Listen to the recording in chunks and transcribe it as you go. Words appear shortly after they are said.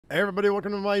Hey everybody,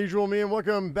 welcome to my usual me and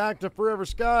welcome back to Forever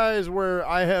Skies, where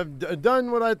I have done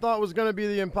what I thought was going to be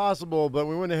the impossible, but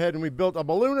we went ahead and we built a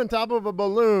balloon on top of a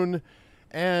balloon,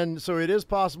 and so it is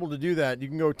possible to do that. You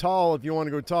can go tall if you want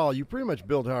to go tall. You pretty much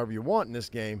build however you want in this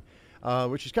game,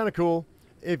 which is kind of cool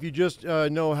if you just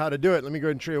know how to do it. Let me go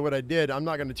ahead and show you what I did. I'm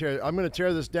going to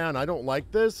tear this down. I don't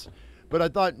like this, but I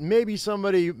thought maybe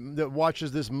somebody that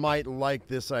watches this might like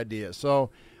this idea. So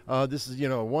this is,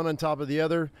 one on top of the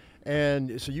other.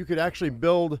 And so you could actually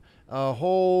build a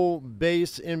whole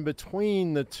base in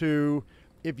between the two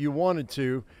if you wanted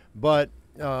to, but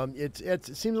it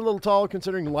seems a little tall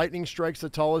considering lightning strikes the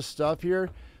tallest stuff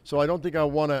here. So I don't think I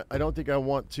want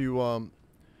to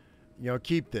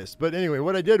keep this. But anyway,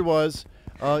 what I did was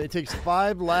it takes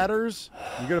 5 ladders.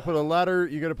 You got to put a ladder.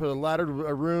 You got to put a ladder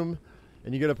room,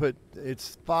 and you got to put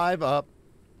it's 5 up.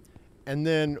 And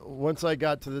then once I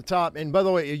got to the top, and by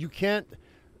the way, you can't.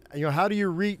 How do you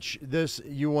reach this,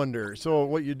 you wonder? So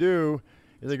what you do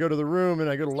is I go to the room and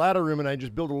I go to ladder room and I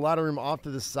just build a ladder room off to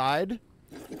the side.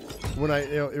 When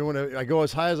I go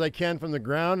as high as I can from the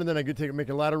ground, and then I make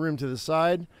a ladder room to the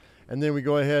side, and then we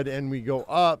go ahead and we go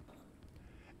up,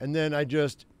 and then I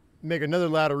just make another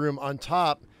ladder room on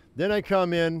top. Then I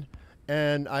come in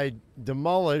and I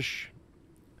demolish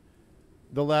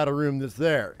the ladder room that's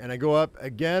there, and I go up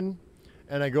again.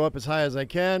 And I go up as high as I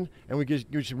can, and we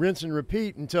should rinse and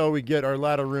repeat until we get our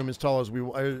ladder room as tall as we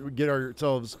get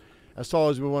ourselves as tall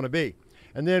as we want to be.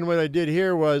 And then what I did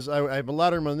here was I have a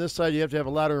ladder room on this side. You have to have a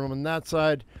ladder room on that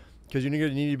side because you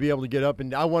need to be able to get up,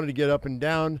 and I wanted to get up and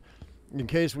down in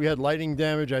case we had lightning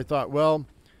damage. I thought, well,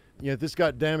 if this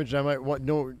got damaged, I might want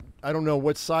I don't know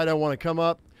what side I want to come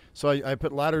up. So I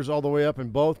put ladders all the way up in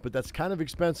both, but that's kind of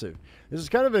expensive. This is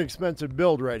kind of an expensive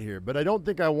build right here, but I don't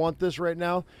think I want this right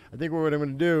now. I think what I'm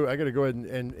going to do, I got to go ahead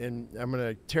and I'm going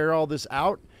to tear all this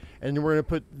out, and we're going to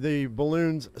put the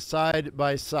balloons side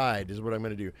by side is what I'm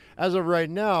going to do. As of right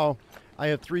now, I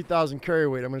have 3,000 carry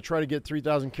weight. I'm going to try to get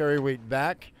 3,000 carry weight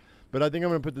back, but I think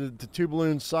I'm going to put the 2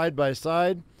 balloons side by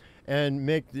side and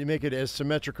make it as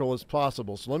symmetrical as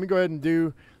possible. So let me go ahead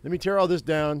and let me tear all this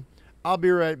down. I'll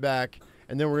be right back.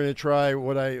 And then we're going to try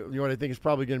what I think is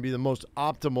probably going to be the most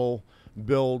optimal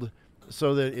build,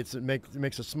 so that it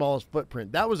makes the smallest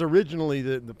footprint. That was originally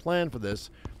the plan for this,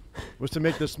 was to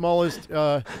make the smallest,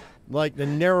 like the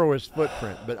narrowest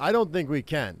footprint. But I don't think we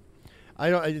can.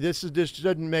 This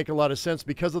doesn't make a lot of sense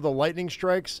because of the lightning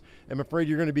strikes. I'm afraid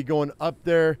you're going to be going up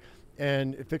there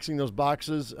and fixing those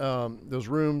boxes, those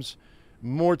rooms,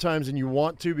 more times than you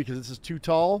want to because this is too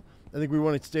tall. I think we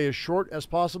want to stay as short as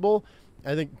possible.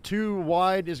 I think 2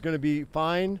 wide is going to be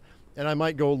fine, and I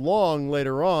might go long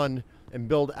later on and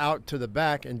build out to the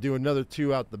back and do another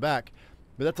 2 out the back.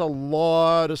 But that's a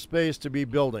lot of space to be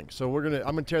building. So I'm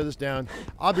going to tear this down.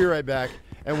 I'll be right back,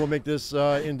 and we'll make this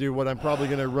into what I'm probably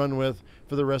going to run with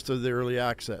for the rest of the early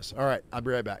access. All right, I'll be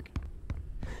right back.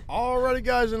 Alrighty,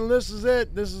 guys, and this is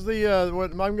it. This is the what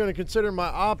I'm going to consider my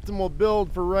optimal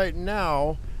build for right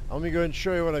now. Let me go ahead and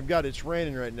show you what I've got. It's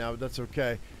raining right now, but that's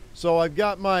okay. So I've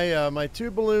got my my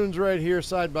 2 balloons right here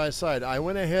side by side. I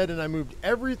went ahead and I moved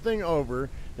everything over.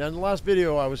 Now in the last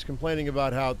video I was complaining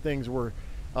about how things were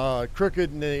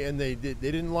crooked and they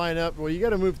didn't line up. Well, you got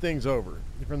to move things over.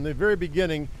 From the very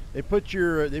beginning, they put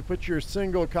your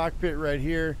single cockpit right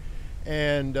here,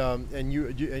 and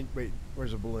wait,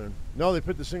 where's the balloon? No, they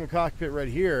put the single cockpit right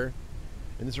here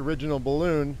in this original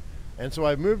balloon, and so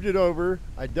I moved it over.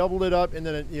 I doubled it up, and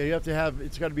then you have to have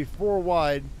it's got to be 4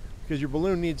 wide. Because your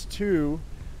balloon needs 2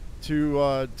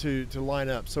 to line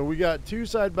up. So we got 2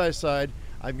 side by side.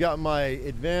 I've got my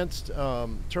advanced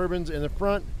turbines in the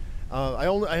front. I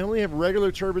only have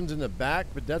regular turbines in the back,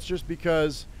 but that's just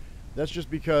because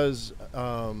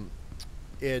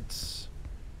it's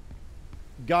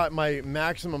got my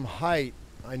maximum height.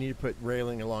 I need to put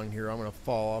railing along here. I'm going to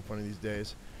fall off one of these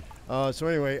days. So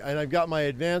anyway, and I've got my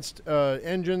advanced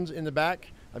engines in the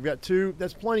back. I've got 2.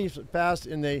 That's plenty fast,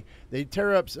 and they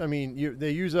tear up. I mean,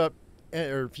 they use up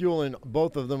fuel in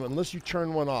both of them unless you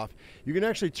turn one off. You can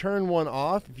actually turn one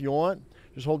off if you want.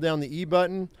 Just hold down the E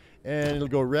button, and it'll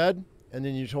go red, and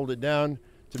then you just hold it down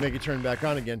to make it turn back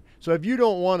on again. So if you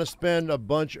don't want to spend a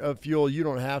bunch of fuel, you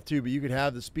don't have to, but you could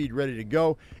have the speed ready to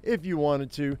go if you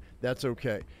wanted to. That's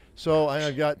okay. So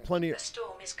I've got plenty. A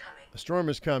storm is coming. A storm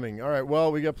is coming. All right.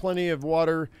 Well, we got plenty of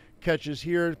water catches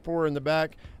here, 4 in the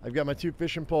back. I've got my 2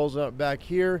 fishing poles out back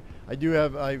here. I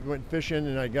went fishing,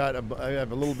 and I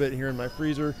have a little bit here in my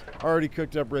freezer already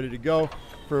cooked up, ready to go.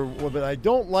 But I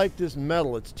don't like this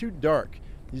metal. It's too dark.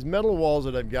 These metal walls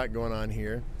that I've got going on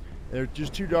here, they're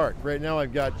just too dark. Right now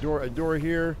I've got a door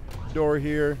here, door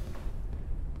here,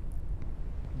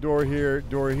 door here,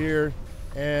 door here,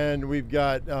 and we've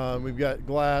got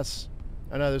glass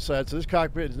on either side. So this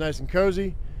cockpit is nice and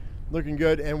cozy, looking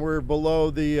good, and we're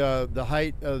below the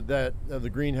height of the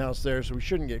greenhouse there, so we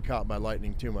shouldn't get caught by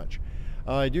lightning too much.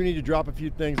 I do need to drop a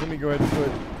few things. Let me go ahead and put.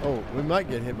 Oh, we might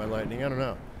get hit by lightning. I don't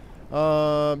know.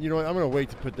 You know what? I'm going to wait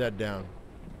to put that down.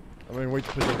 I'm going to wait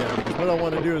to put that down because what I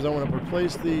want to do is I want to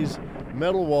replace these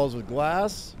metal walls with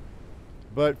glass.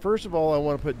 But first of all, I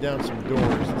want to put down some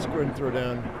doors. Let's go ahead and throw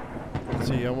down. Let's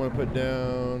see. I want to put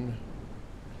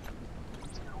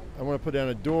down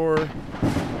a door.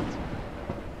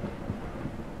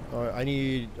 I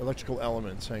need electrical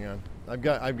elements. Hang on. I've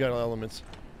got elements.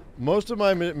 Most of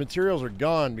my materials are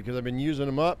gone because I've been using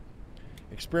them up,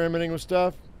 experimenting with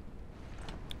stuff.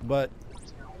 But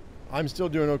I'm still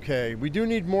doing okay. We do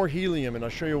need more helium, and I'll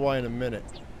show you why in a minute.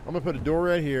 I'm gonna put a door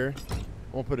right here.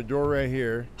 I'm gonna put a door right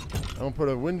here. I'm gonna put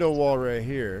a window wall right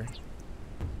here,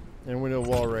 and a window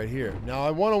wall right here. Now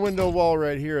I want a window wall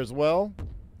right here as well.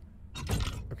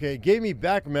 Okay, it gave me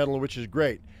back metal, which is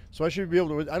great. So I should be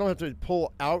able to. I don't have to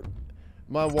pull out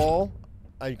my wall.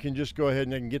 I can just go ahead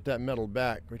and I can get that metal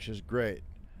back, which is great.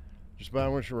 Just by I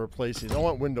want to replace these. I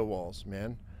want window walls,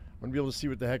 man. I want to be able to see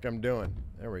what the heck I'm doing.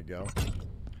 There we go.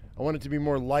 I want it to be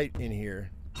more light in here.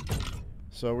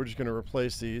 So we're just going to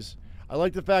replace these. I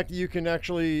like the fact that you can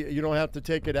actually, you don't have to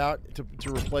take it out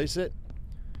to replace it.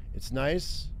 It's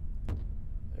nice.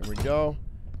 There we go.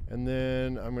 And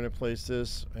then I'm going to place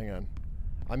this. Hang on.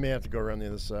 I may have to go around the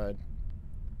other side.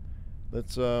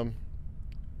 Let's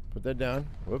put that down.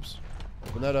 Whoops.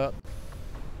 Open that up.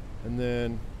 And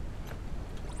then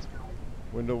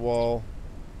window wall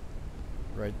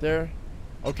right there.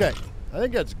 Okay. I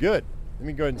think that's good. Let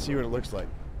me go ahead and see what it looks like.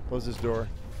 Close this door.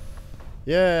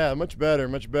 Yeah, much better,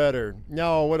 much better.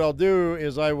 Now what I'll do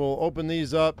is I will open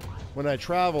these up when I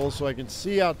travel so I can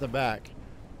see out the back,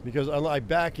 because I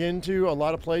back into a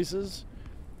lot of places,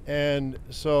 and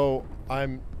so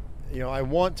I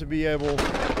want to be able,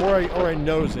 or I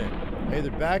nose in. I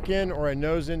either back in or I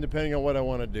nose in depending on what I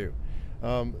want to do.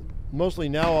 Mostly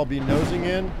now I'll be nosing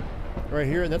in right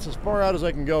here, and that's as far out as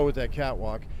I can go with that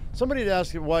catwalk. Somebody had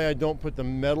asked why I don't put the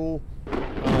metal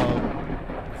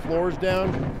floors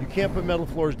down. You can't put metal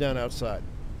floors down outside.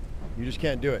 You just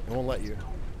can't do it. It won't let you.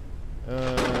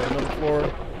 Metal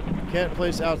floor can't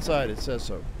place outside. It says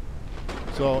so.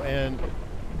 So, and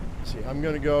let's see, I'm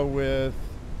going to go with,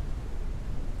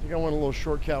 I think I want a little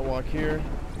short catwalk here.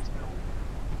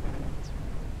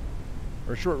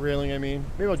 Or short railing, I mean.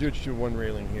 Maybe I'll do it to one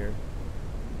railing here.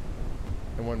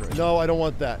 And one. No, I don't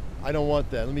want that. I don't want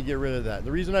that. Let me get rid of that.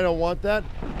 The reason I don't want that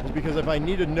is because if I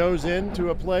need to nose in to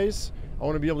a place, I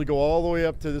want to be able to go all the way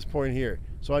up to this point here.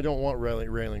 So I don't want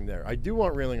railing there. I do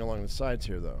want railing along the sides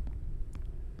here, though.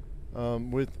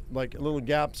 With like little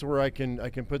gaps where I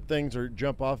can put things or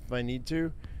jump off if I need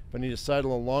to. If I need to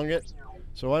sidle along it.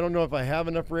 So I don't know if I have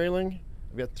enough railing.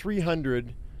 I've got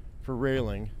 300 for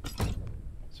railing.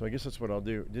 So I guess that's what I'll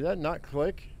do. Did that not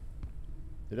click?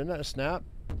 Did it not snap?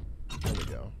 There we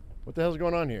go. What the hell's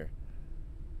going on here?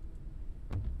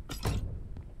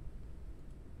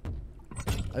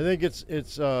 I think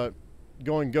it's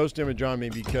going ghost image on me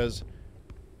because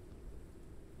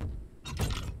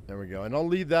there we go. And I'll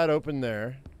leave that open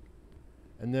there.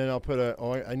 And then I'll put a,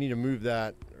 oh, I need to move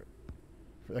that.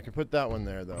 I can put that one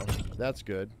there though. That's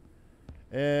good.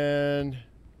 And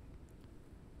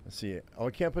let's see. Oh,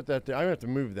 I can't put that there. I'm gonna have to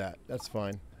move that. That's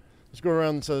fine. Let's go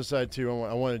around this other side too.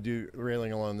 I want to do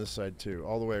railing along this side too,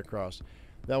 all the way across.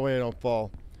 That way I don't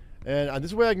fall. And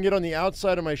this way I can get on the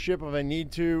outside of my ship if I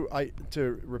need to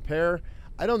repair.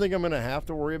 I don't think I'm going to have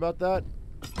to worry about that.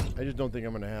 I just don't think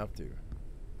I'm going to have to.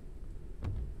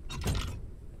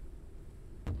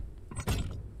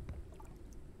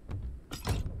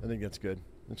 I think that's good.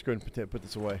 Let's go ahead and put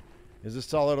this away. Is this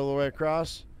solid all the way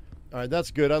across? All right,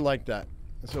 that's good. I like that.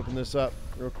 Let's open this up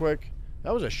real quick.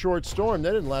 That was a short storm.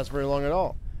 That didn't last very long at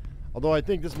all. Although I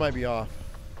think this might be off.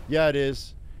 Yeah, it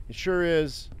is. It sure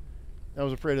is. I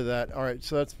was afraid of that. All right,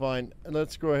 so that's fine. And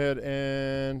let's go ahead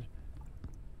and...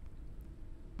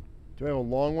 Do I have a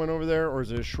long one over there, or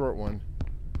is it a short one?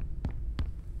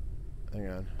 Hang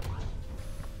on.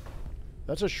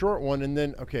 That's a short one, and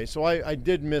then... Okay, so I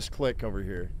did misclick over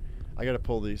here. I got to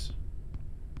pull these.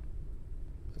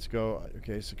 Let's go.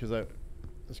 Okay, so because I...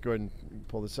 Let's go ahead and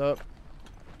pull this up.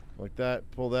 Like that.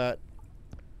 Pull that.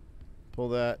 Pull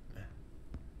that.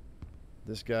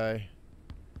 This guy.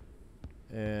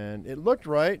 And it looked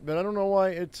right, but I don't know why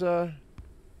it's not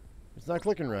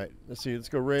clicking right. Let's see. Let's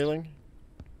go railing.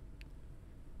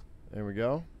 There we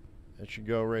go. It should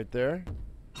go right there.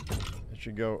 It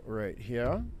should go right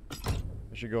here.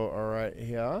 It should go all right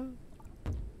here.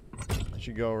 It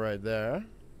should go right there.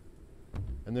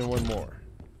 And then one more.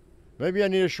 Maybe I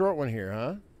need a short one here,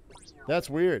 huh? That's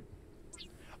weird.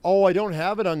 Oh, I don't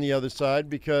have it on the other side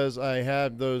because I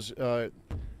have those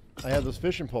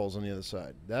fishing poles on the other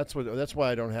side. That's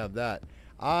why I don't have that.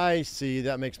 I see.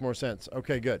 That makes more sense.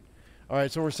 Okay, good. All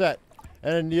right, so we're set.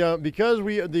 And because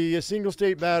the single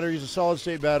state batteries, the solid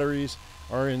state batteries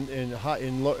are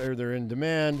they're in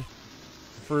demand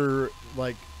for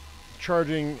like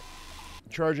charging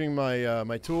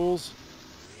my tools.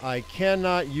 I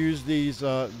cannot use these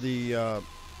the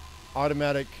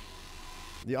automatic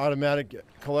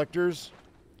collectors.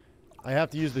 I have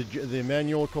to use the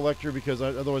manual collector because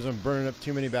otherwise I'm burning up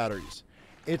too many batteries.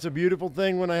 It's a beautiful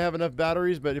thing when I have enough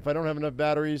batteries, but if I don't have enough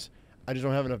batteries, I just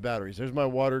don't have enough batteries. There's my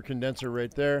water condenser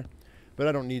right there, but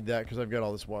I don't need that because I've got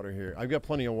all this water here. I've got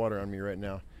plenty of water on me right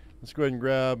now. Let's go ahead and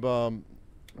grab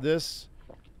this,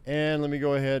 and let me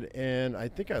go ahead and I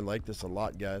think I like this a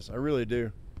lot, guys. I really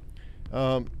do.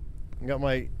 I got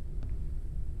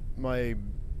my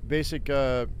basic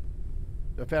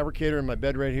fabricator in my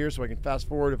bed right here, so I can fast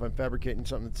forward if I'm fabricating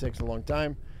something that takes a long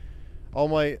time. All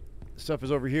my stuff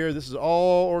is over here. This is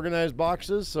all organized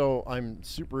boxes, so I'm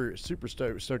super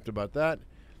stoked about that.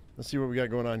 Let's see what we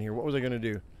got going on here. What was I going to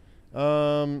do?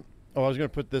 Oh, I was going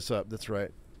to put this up. That's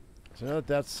right. So now that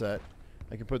that's set,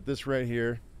 I can put this right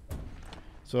here.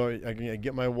 So I can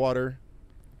get my water.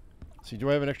 See, do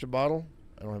I have an extra bottle?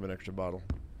 I don't have an extra bottle.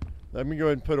 Let me go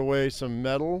ahead and put away some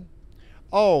metal.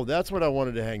 Oh, that's what I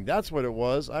wanted to hang. That's what it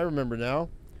was. I remember now.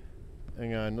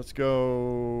 Hang on. Let's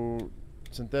go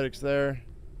synthetics there.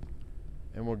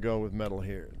 And we'll go with metal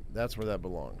here. That's where that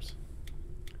belongs.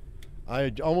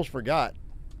 I almost forgot.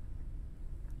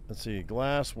 Let's see.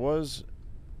 Glass was...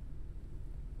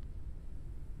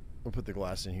 We'll put the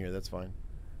glass in here. That's fine.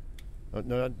 Oh,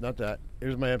 no, not that.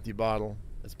 Here's my empty bottle.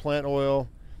 It's plant oil.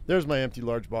 There's my empty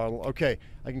large bottle. Okay.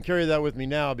 I can carry that with me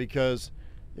now because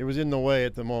it was in the way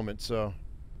at the moment. So,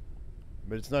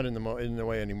 but it's not in the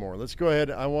way anymore. Let's go ahead.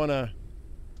 I want to...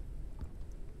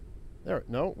 There,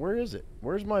 no, where is it?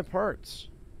 Where's my parts?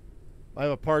 I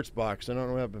have a parts box. I don't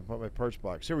know where I put my parts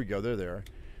box. Here we go. There they are.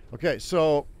 Okay,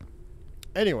 so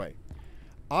anyway,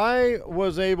 I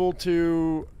was able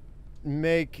to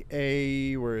make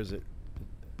a, where is it?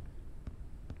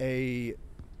 A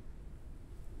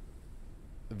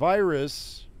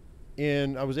virus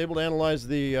I was able to analyze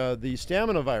the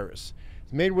stamina virus.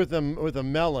 It's made with a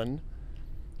melon,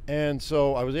 and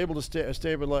so I was able to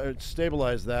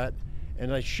stabilize that.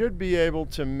 And I should be able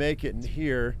to make it in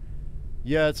here.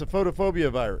 Yeah, it's a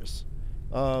photophobia virus.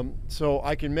 So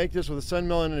I can make this with a sun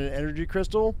melon and an energy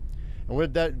crystal. And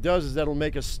what that does is that'll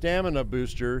make a stamina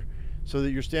booster so that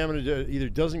your stamina either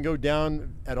doesn't go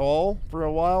down at all for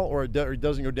a while or it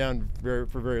doesn't go down for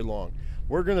very long.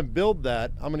 We're going to build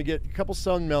that. I'm going to get a couple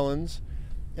sun melons,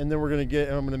 and then I'm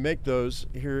going to make those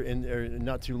here in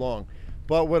not too long.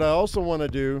 But what I also want to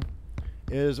do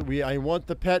is I want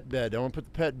the pet bed. I want to put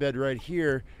the pet bed right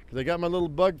here because I got my little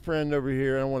bug friend over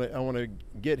here. I want to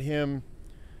get him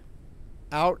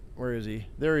out. Where is he?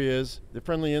 There he is, the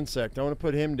friendly insect. I want to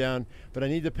put him down, but I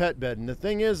need the pet bed. And the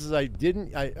thing is I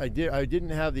didn't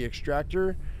have the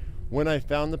extractor when I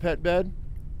found the pet bed.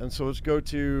 And so let's go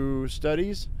to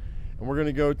studies, and we're going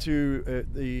to go to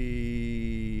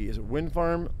is it wind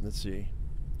farm? Let's see.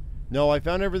 No, I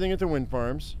found everything at the wind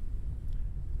farms.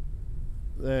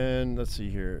 Then let's see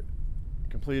here,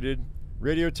 completed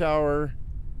radio tower.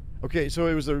 Okay, so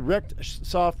it was a wrecked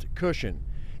soft cushion.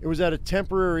 It was at a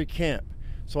temporary camp,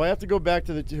 so I have to go back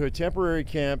to temporary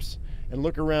camps and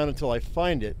look around until I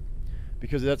find it,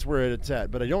 because that's where it's at.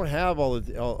 But I don't have all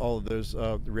of those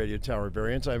radio tower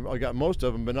variants. I got most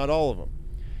of them, but not all of them.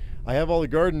 I have all the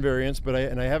garden variants, but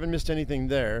I haven't missed anything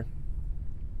there.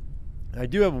 I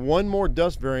do have one more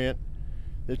dust variant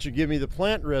that should give me the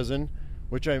plant resin,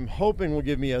 which I'm hoping will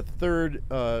give me a third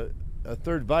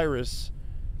virus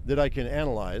that I can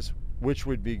analyze, which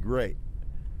would be great.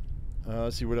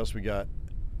 Let's see what else we got.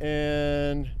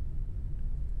 And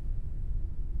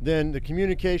then the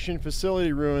communication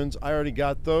facility ruins, I already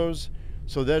got those,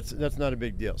 so that's not a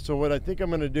big deal. So what I think I'm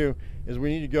going to do is we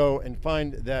need to go and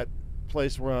find that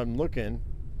place where I'm looking.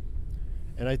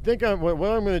 And I think what I'm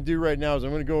going to do right now is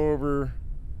I'm going to go over.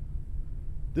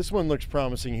 This one looks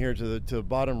promising here to the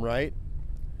bottom right.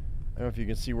 I don't know if you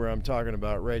can see where I'm talking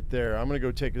about right there. I'm going to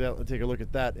go take a look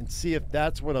at that and see if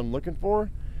that's what I'm looking for.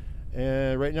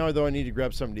 And right now, though, I need to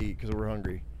grab something to eat because we're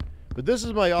hungry. But this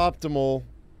is my optimal,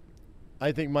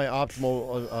 I think my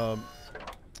optimal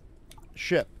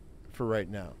ship for right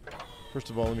now. First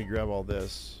of all, let me grab all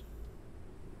this.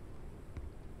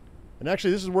 And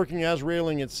actually, this is working as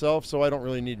railing itself, so I don't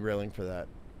really need railing for that.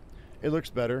 It looks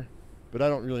better. but I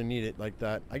don't really need it like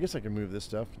that. I guess I can move this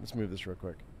stuff. Let's move this real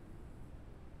quick.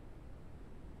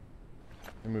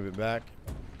 And move it back.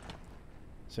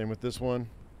 Same with this one.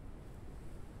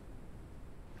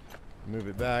 Move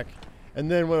it back. And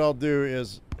then what I'll do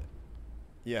is,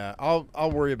 yeah,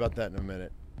 I'll worry about that in a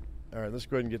minute. All right, let's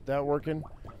go ahead and get that working.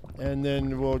 And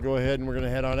then we'll go ahead and we're going to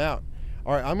head on out.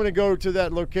 All right, I'm going to go to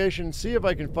that location, see if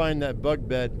I can find that bug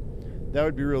bed. That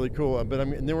would be really cool. But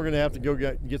and then we're going to have to go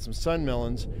get some sun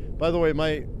melons. By the way,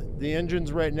 the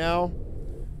engines right now,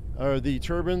 or the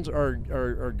turbines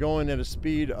are going at a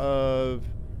speed of,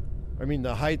 I mean,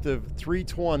 the height of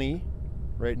 320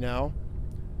 right now.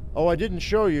 Oh, I didn't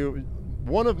show you.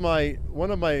 One of my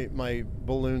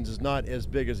balloons is not as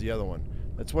big as the other one.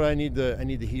 That's what I need. I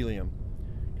need the helium,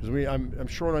 because I'm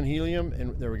short on helium.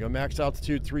 And there we go. Max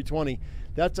altitude 320.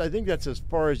 I think that's as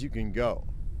far as you can go.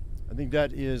 I think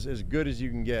that is as good as you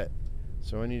can get.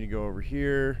 So I need to go over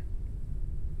here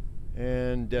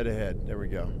and dead ahead. There we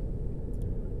go.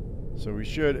 So we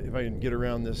should, if I can get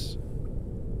around this,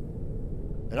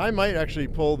 and I might actually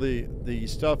pull the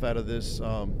stuff out of this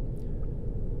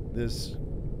this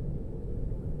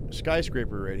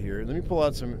skyscraper right here. Let me pull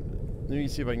out some. Let me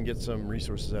see if I can get some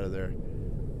resources out of there.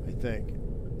 I think.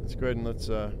 Let's go ahead and let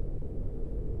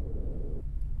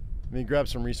me grab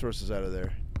some resources out of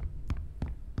there.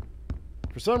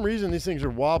 For some reason, these things are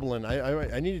wobbling.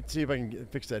 I need to see if I can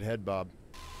fix that head bob.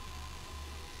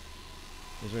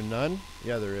 Is there none?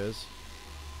 Yeah, there is.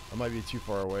 I might be too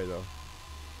far away, though.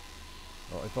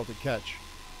 Oh, I felt it catch.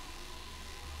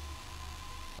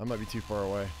 I might be too far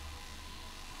away.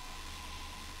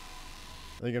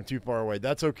 I think I'm too far away.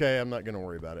 That's okay. I'm not going to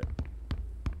worry about it.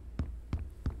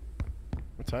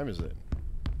 What time is it?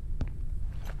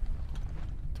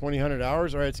 2000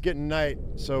 hours? All right, it's getting night,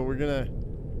 so we're going to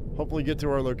hopefully get to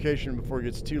our location before it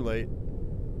gets too late.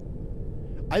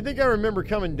 I think I remember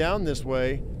coming down this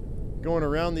way, going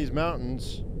around these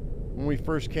mountains when we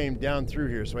first came down through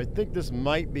here. So I think this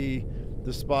might be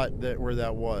the spot where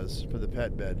that was for the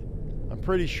pet bed. I'm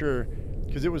pretty sure,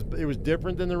 because it was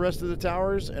different than the rest of the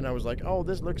towers, and I was like, oh,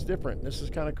 this looks different. This is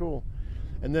kind of cool.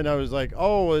 And then I was like,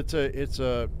 oh, it's like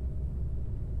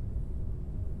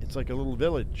a little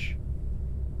village.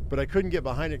 But I couldn't get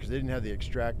behind it because they didn't have the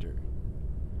extractor.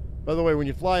 By the way, when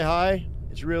you fly high,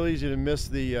 it's real easy to miss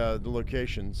the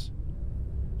locations,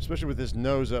 especially with this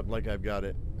nose up like I've got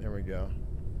it. There we go.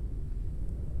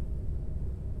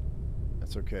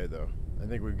 That's okay though. I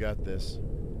think we've got this.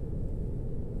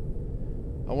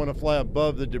 I want to fly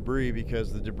above the debris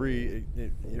because the debris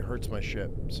it hurts my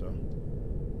ship. So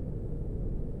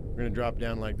we're gonna drop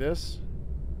down like this,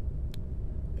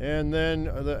 and then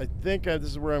I think this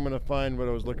is where I'm gonna find what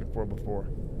I was looking for before.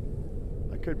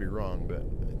 I could be wrong, but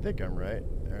I think I'm right.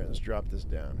 All right, let's drop this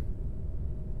down.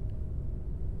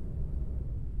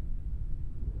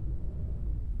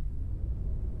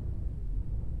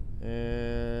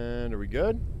 And are we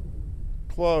good?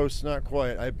 Close, not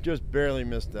quite. I just barely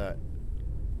missed that.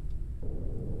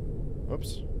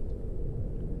 Whoops.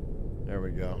 There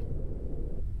we go.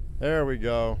 There we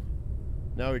go.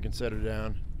 Now we can set her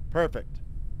down. Perfect.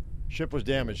 Ship was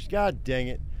damaged. God dang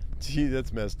it. Gee,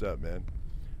 that's messed up, man.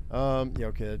 Yeah,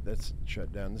 okay, that's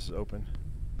shut down. This is open.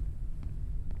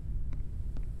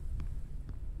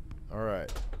 All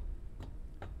right.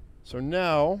 So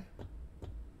now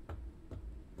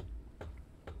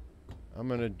I'm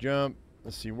gonna jump.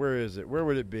 Let's see, where is it? Where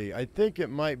would it be? I think it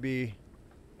might be.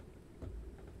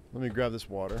 Let me grab this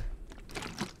water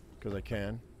because I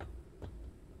can.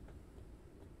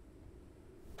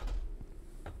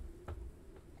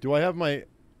 Do I have my?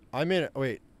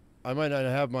 Wait. I might not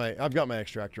have my. I've got my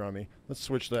extractor on me. Let's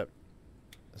switch that.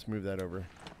 Let's move that over.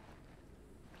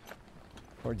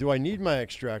 Or do I need my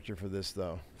extractor for this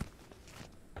though?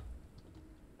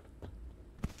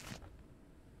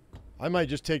 I might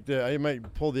just take the. I might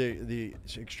pull the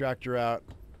extractor out.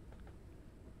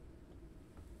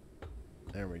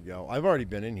 There we go. I've already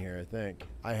been in here. I think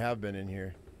I have been in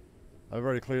here. I've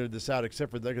already cleared this out.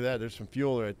 Except for look at that. There's some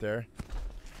fuel right there.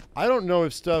 I don't know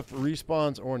if stuff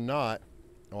respawns or not.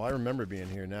 Oh, I remember being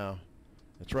here now.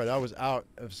 That's right. I was out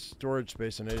of storage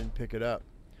space and I didn't pick it up.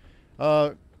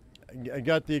 I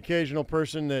got the occasional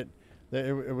person that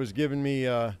it was giving me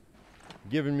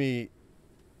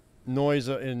noise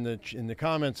in the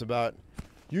comments about,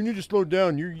 you need to slow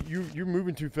down. You're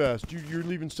moving too fast. You're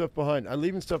leaving stuff behind. I'm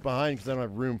leaving stuff behind because I don't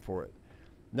have room for it.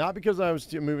 Not because I was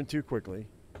moving too quickly,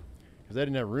 because I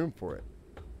didn't have room for it.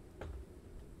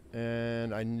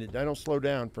 And I don't slow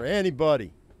down for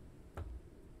anybody.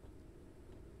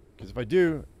 Because if I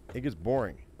do, it gets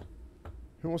boring.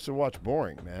 Who wants to watch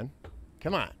boring, man?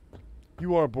 Come on.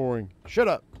 You are boring. Shut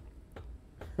up.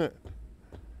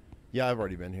 Yeah, I've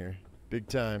already been here. Big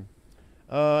time.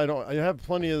 I have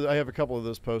plenty of, I have a couple of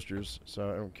those posters, so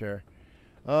I don't care.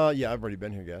 Yeah, I've already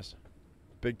been here, guys.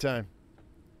 Big time.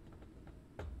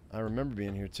 I remember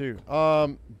being here too.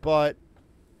 But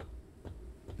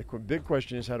the big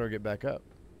question is, how do I get back up?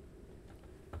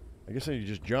 I guess I need to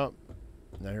just jump.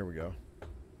 Now here we go.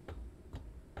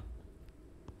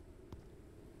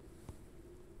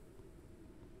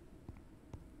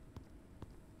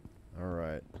 All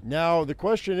right. Now the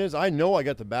question is, I know I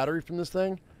got the battery from this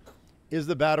thing. Is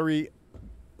the battery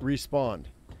respawned?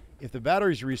 If the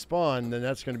batteries respawn, then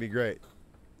that's going to be great.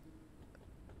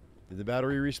 Did the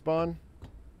battery respawn?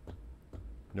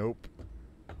 Nope.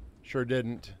 Sure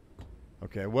didn't.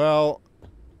 Okay, well,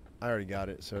 I already got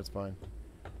it, so it's fine.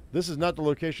 This is not the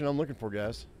location I'm looking for,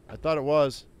 guys. I thought it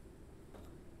was.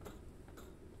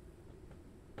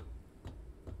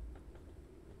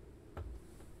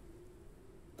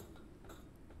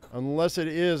 Unless it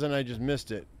is and I just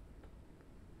missed it.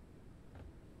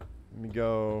 Let me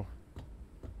go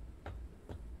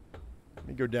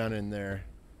down in there.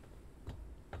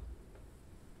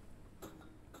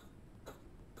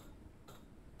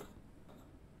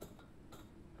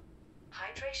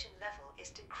 Hydration level is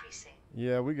decreasing.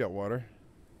 Yeah, we got water.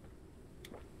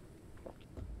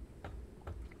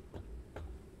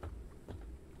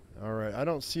 All right, I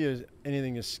don't see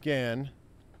anything to scan.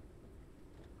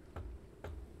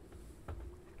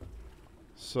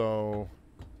 So,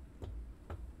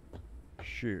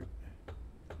 shoot.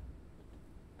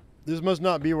 This must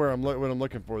not be where what I'm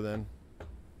looking for then.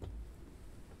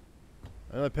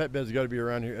 I know the pet bed's got to be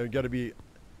around here. Got to be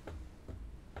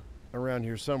around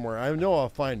here somewhere. I know I'll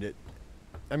find it.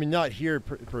 I mean, not here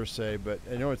per se, but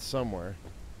I know it's somewhere.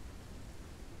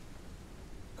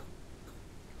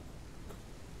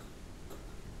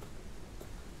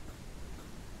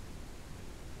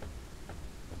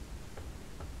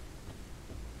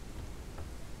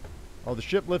 Oh, the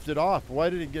ship lifted off. Why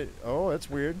did it get... Oh, that's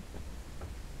weird.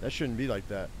 That shouldn't be like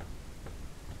that.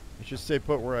 It should stay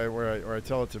put where I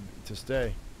tell it to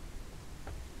stay.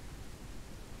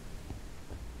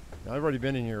 Now, I've already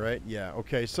been in here, right? Yeah.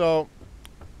 Okay, so...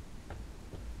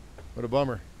 What a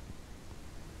bummer.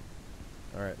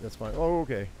 Alright, that's fine. Oh,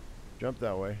 okay. Jump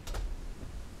that way.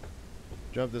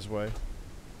 Jump this way. It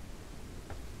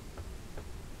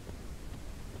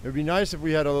would be nice if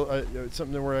we had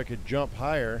something where I could jump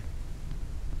higher.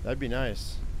 That'd be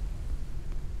nice.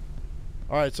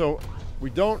 Alright, so we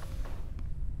don't...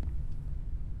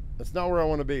 That's not where I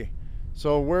want to be.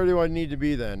 So where do I need to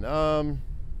be then?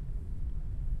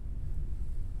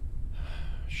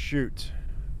 Shoot.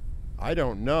 I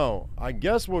don't know. I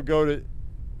guess we'll go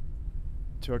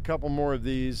to a couple more of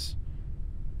these.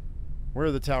 Where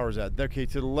are the towers at? Okay,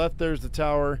 to the left there's the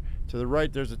tower. To the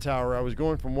right there's the tower. I was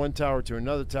going from one tower to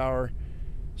another tower.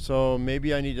 So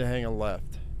maybe I need to hang a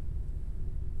left.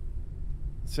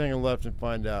 Let's hang a left and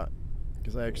find out.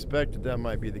 Because I expect that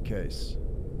might be the case.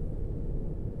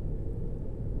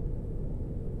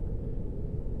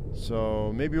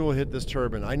 So maybe we'll hit this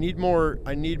turbine. I need more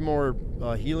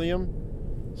helium.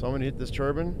 So I'm gonna hit this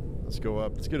turbine. Let's go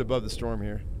up. Let's get above the storm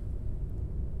here.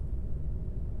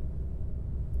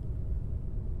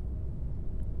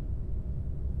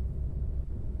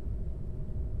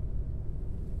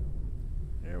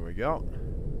 There we go.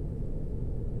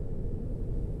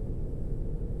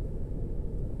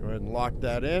 Go ahead and lock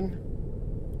that in.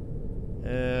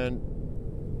 And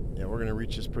yeah, we're gonna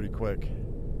reach this pretty quick.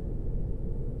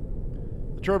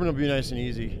 The turbine will be nice and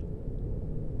easy.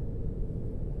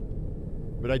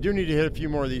 But I do need to hit a few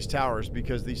more of these towers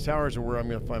because these towers are where I'm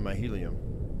gonna find my helium.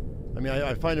 I mean,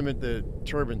 I find them at the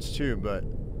turbines too, but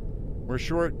we're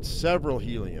short several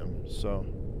helium, so.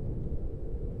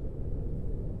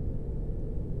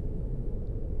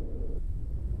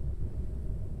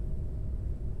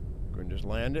 Go and just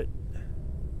land it.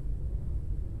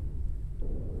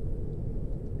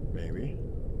 Maybe.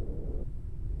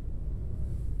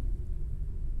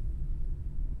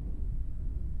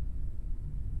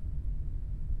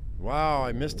 Wow,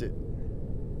 I missed it.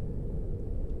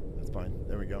 That's fine.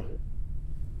 There we go.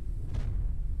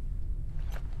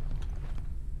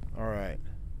 All right.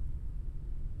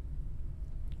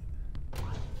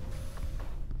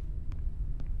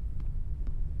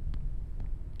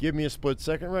 Give me a split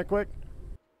second right quick.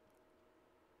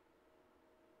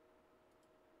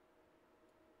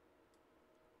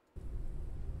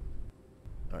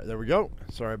 All right, there we go.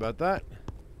 Sorry about that.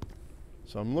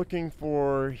 So I'm looking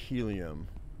for helium.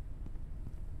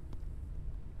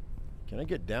 Can I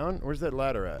get down? Where's that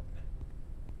ladder at?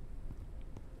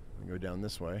 I can go down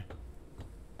this way.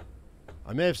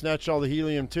 I may have snatched all the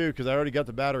helium too because I already got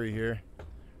the battery here.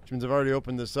 Which Which means I've already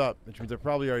opened this up, which means I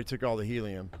probably already took all the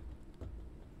helium.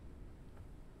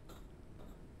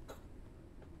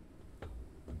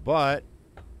 But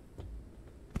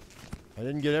I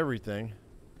didn't get everything.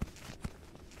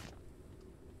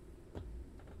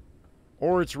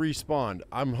 Or it's respawned.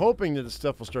 I'm hoping that the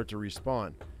stuff will start to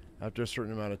respawn after a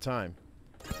certain amount of time.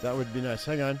 That would be nice.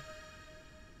 Hang on.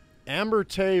 Amber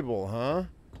table, huh?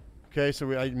 Okay,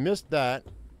 so I missed that.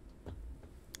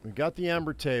 We got the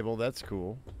amber table. That's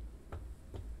cool.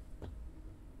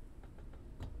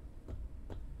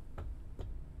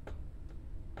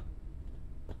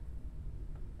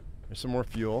 There's some more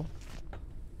fuel.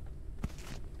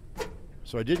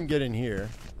 So I didn't get in here.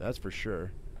 That's for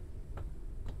sure.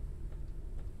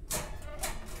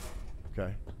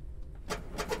 Okay.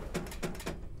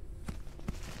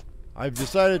 I've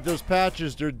decided those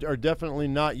patches are definitely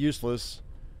not useless.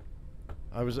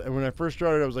 When I first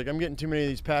started, I was like, I'm getting too many of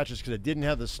these patches because I didn't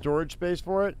have the storage space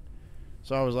for it.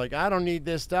 So I was like, I don't need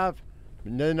this stuff.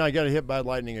 And then I got hit by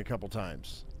lightning a couple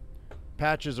times.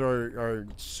 Patches are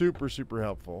super, super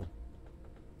helpful,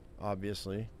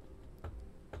 obviously.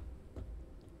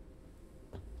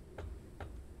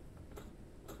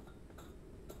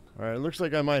 All right, it looks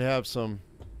like I might have some.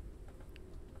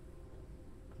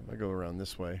 If I go around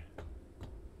this way.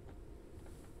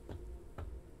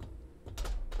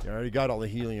 I already got all the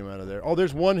helium out of there. Oh,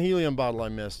 there's one helium bottle I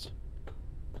missed.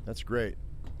 That's great.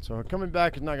 So coming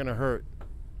back is not going to hurt.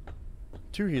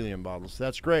 2 helium bottles.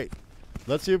 That's great.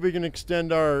 Let's see if we can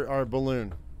extend our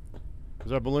balloon.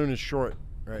 Because our balloon is short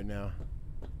right now.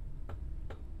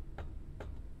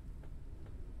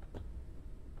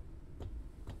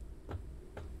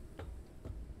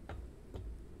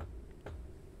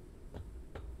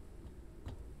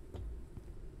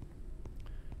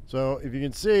 So if you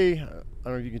can see, I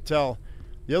don't know if you can tell,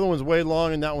 the other one's way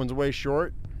long and that one's way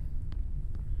short.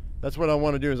 That's what I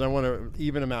want to do, is I want to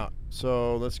even them out.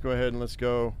 So let's go ahead and let's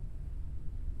go.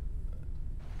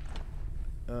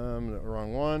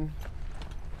 Wrong one.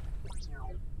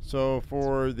 So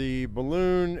for the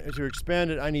balloon, to expand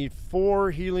it, I need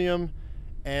 4 helium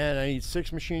and I need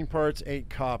 6 machine parts, 8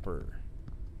 copper.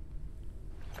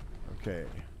 Okay.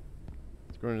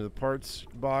 Let's go into the parts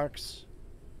box.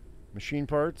 Machine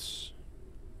parts.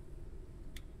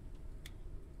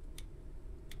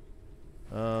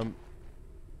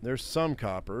 There's some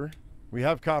copper. We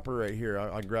have copper right here.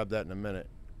 I'll grab that in a minute.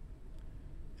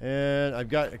 And I've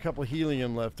got a couple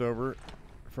helium left over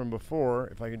from before,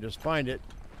 if I can just find it.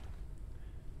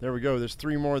 There we go. There's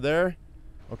 3 more there.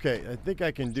 Okay, I think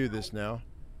I can do this now.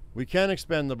 We can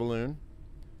expand the balloon.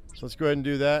 So let's go ahead and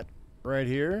do that right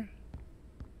here.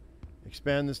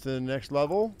 Expand this to the next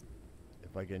level.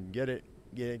 If I can get it.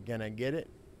 Can I get it?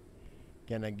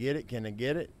 Can I get it? Can I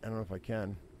get it? I don't know if I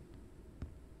can.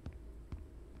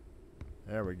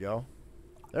 There we go.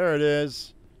 There it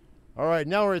is. All right,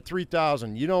 now we're at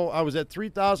 3,000. You know, I was at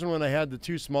 3,000 when I had the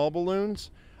 2 small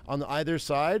balloons on either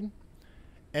side.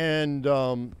 And,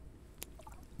 but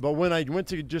when I went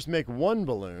to just make 1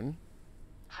 balloon,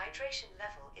 hydration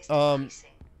level is decreasing.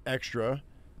 Extra,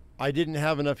 I didn't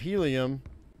have enough helium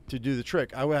to do the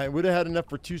trick. I would have had enough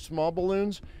for 2 small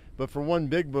balloons, but for 1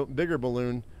 bigger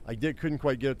balloon, I couldn't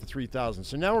quite get up to 3,000.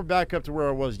 So now we're back up to where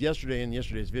I was yesterday in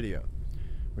yesterday's video,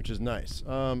 which is nice.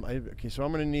 Okay, so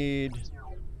I'm gonna need.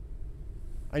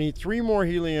 I need 3 more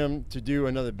helium to do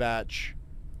another batch,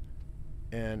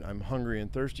 and I'm hungry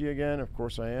and thirsty again. Of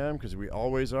course I am, because we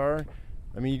always are.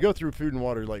 I mean, you go through food and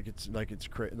water like it's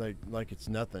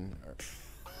nothing.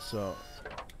 So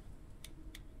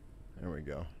there we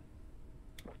go.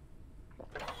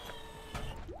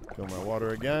 Fill my water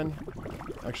again.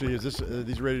 Actually, are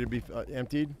these ready to be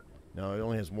emptied? No, it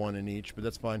only has 1 in each, but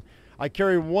that's fine. I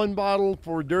carry 1 bottle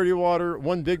for dirty water,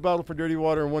 1 big bottle for dirty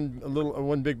water, and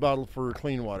 1 big bottle for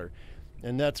clean water.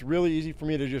 And that's really easy for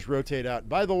me to just rotate out.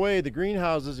 By the way, the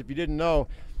greenhouses, if you didn't know,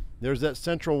 there's that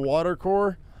central water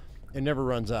core. It never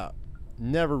runs out.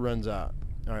 Never runs out.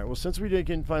 All right, well, since we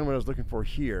didn't find what I was looking for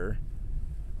here,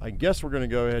 I guess we're going to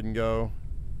go ahead and go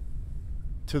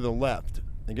to the left.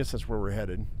 I guess that's where we're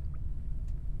headed.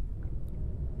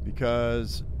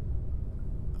 Because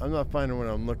I'm not finding what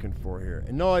I'm looking for here.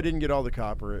 And no, I didn't get all the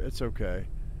copper. It's okay.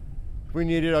 If we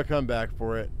need it, I'll come back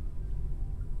for it.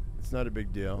 It's not a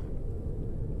big deal.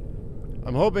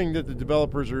 I'm hoping that the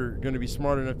developers are going to be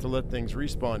smart enough to let things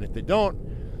respawn. If they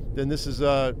don't, then this is,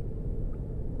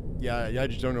 yeah, I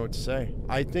just don't know what to say.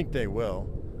 I think they will.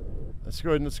 Let's go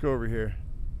ahead and let's go over here.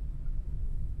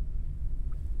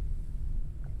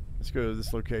 Let's go to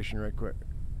this location right quick.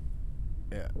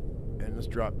 Yeah, and let's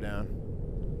drop down.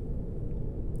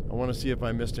 I want to see if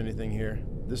I missed anything here.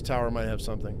 This tower might have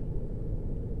something.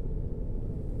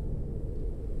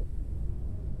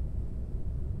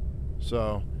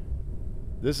 So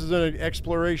this is an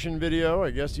exploration video,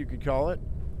 I guess you could call it.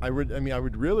 I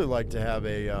would really like to have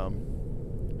a I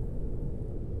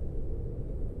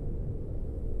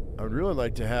would really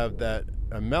like to have that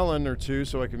a melon or two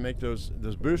so I can make those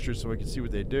boosters so I can see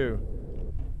what they do.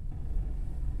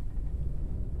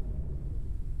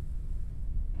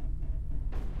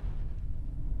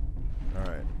 All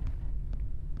right.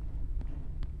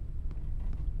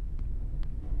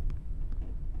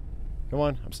 Come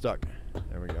on, I'm stuck.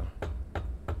 There we go.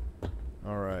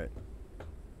 All right.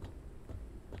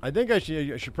 I think I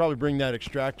should probably bring that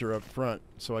extractor up front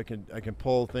so I can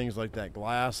pull things like that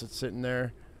glass that's sitting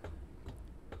there.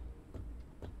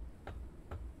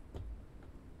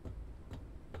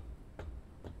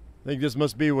 I think this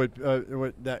must be what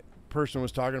that person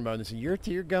was talking about. And they said,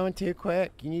 "You're going too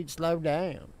quick. You need to slow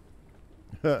down."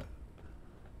 I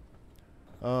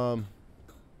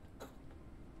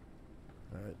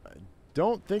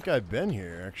don't think I've been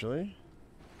here actually.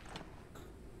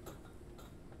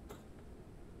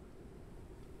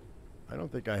 I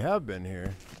don't think I have been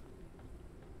here.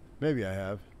 Maybe I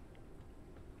have.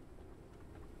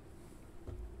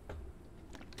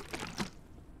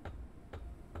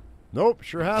 Nope,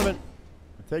 sure haven't.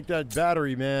 Take that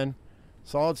battery, man.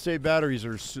 Solid state batteries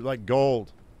are like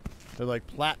gold. They're like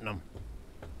platinum.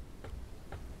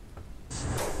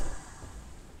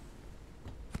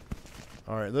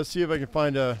 All right, let's see if I can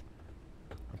find I'm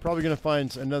probably going to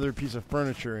find another piece of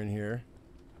furniture in here.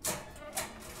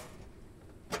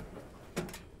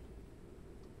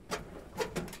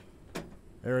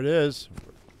 There it is.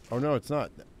 Oh, no, it's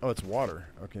not. Oh, it's water.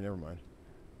 Okay, never mind.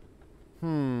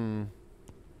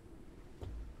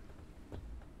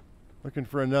 Looking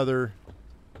for another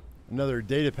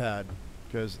data pad,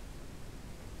 because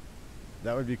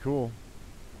that would be cool.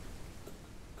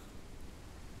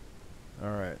 All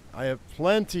right, I have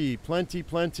plenty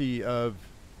of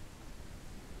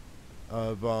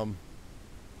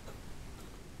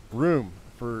room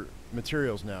for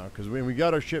materials now, because when we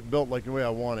got our ship built like the way I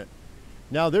want it.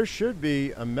 Now there should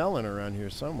be a melon around here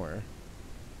somewhere.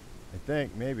 I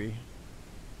think, maybe.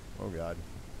 Oh God.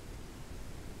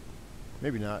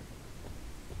 Maybe not.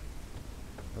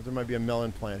 Thought there might be a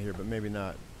melon plant here, but maybe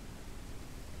not.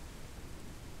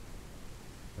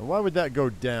 And why would that go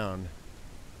down?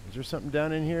 Is there something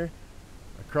down in here?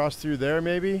 Across through there,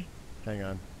 maybe? Hang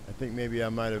on. I think maybe I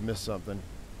might have missed something.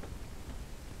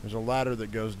 There's a ladder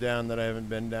that goes down that I haven't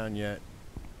been down yet.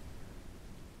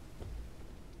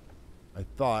 I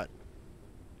thought.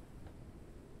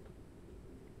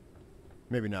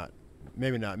 Maybe not.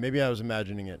 Maybe not. Maybe I was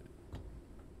imagining it.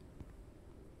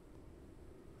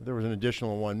 There was an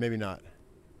additional one. Maybe not.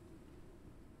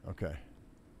 Okay.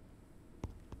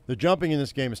 The jumping in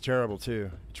this game is terrible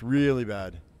too. It's really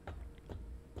bad.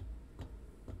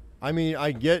 I mean,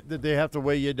 I get that they have to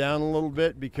weigh you down a little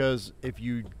bit, because if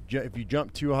you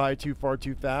jump too high, too far,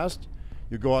 too fast,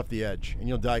 you'll go off the edge and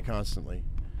you'll die constantly.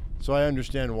 So I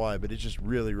understand why, but it's just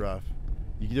really rough.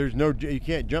 You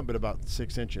can't jump at about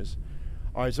 6 inches.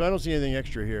 All right, so I don't see anything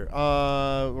extra here.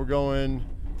 We're going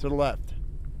to the left.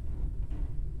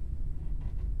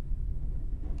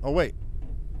 Oh wait,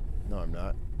 no, I'm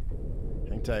not.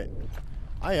 Hang tight.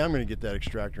 I am going to get that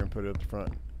extractor and put it up the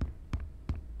front,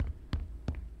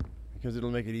 because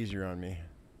it'll make it easier on me.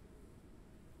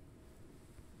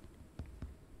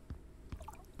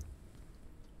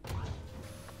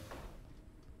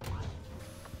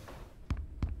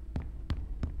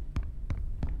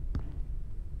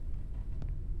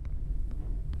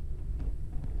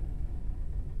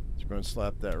 Just going to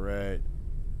slap that right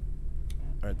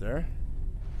there.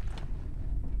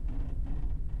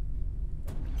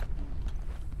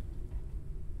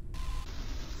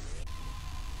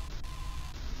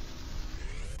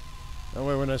 That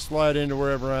way when I slide into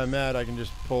wherever I'm at, I can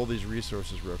just pull these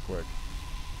resources real quick.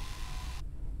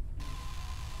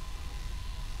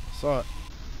 Saw it.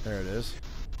 There it is.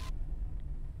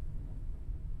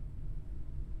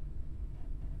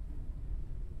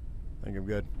 I think I'm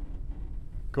good.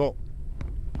 Cool.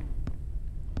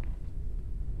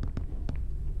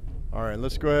 All right,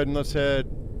 let's go ahead and let's head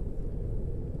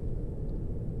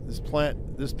this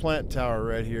plant tower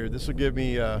right here. This will give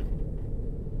me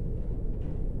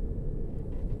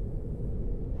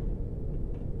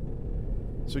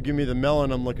so give me the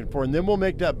melon I'm looking for, and then we'll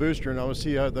make that booster, and I will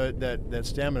see how that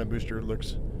stamina booster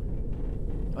looks.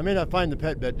 I may not find the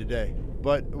pet bed today,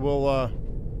 but we'll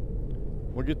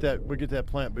get that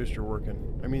plant booster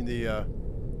working. I mean the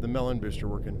melon booster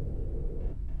working.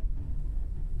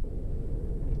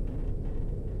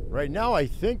 Right now, I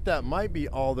think that might be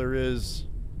all there is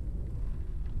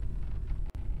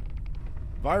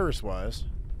virus-wise.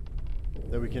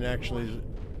 that we can actually...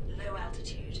 Low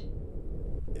altitude.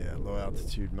 Yeah, low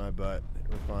altitude, my butt.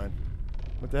 We're fine.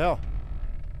 What the hell?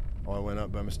 Oh, I went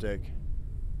up by mistake.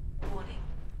 Warning.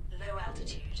 Low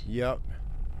altitude. Yep.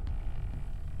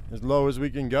 As low as we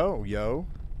can go, yo.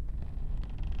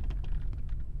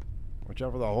 Watch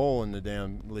out for the hole in the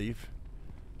damn leaf.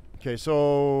 Okay,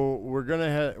 so we're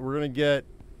gonna get...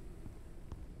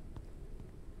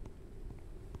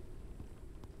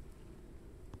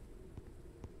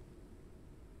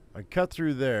 I cut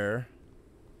through there.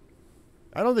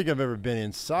 I don't think I've ever been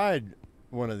inside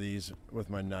one of these with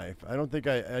my knife. I don't think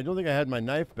I had my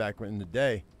knife back in the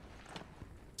day.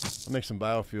 I'll make some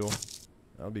biofuel.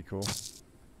 That'll be cool.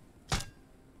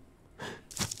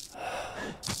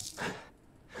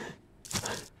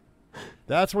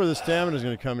 That's where the stamina is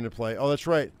going to come into play. Oh, that's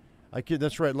right.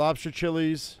 That's right. Lobster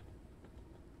chilies.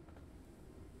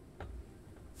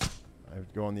 I have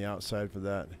to go on the outside for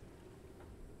that.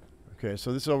 Okay,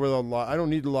 so this is over the I don't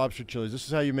need the lobster chilies. This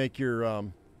is how you make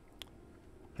your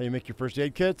first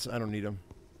aid kits. I don't need them.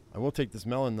 I will take this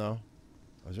melon though.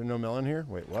 Oh, is there no melon here?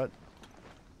 Wait, what?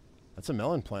 That's a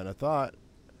melon plant, I thought.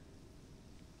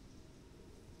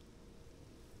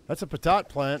 That's a patat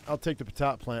plant. I'll take the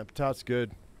patat plant. Patat's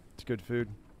good. It's good food.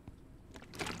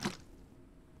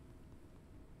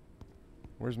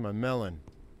 Where's my melon?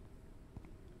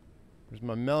 Where's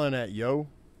my melon at, yo?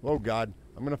 Oh God,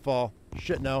 I'm gonna fall.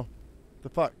 Shit, no. The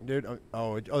fuck, dude?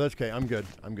 Oh, that's okay. I'm good.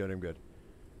 I'm good.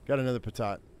 Got another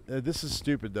patat. This is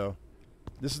stupid though.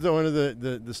 This is one of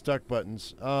the stuck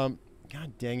buttons. God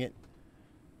dang it.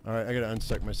 All right, I gotta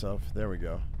unstuck myself. There we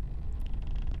go.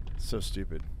 So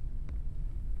stupid.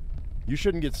 You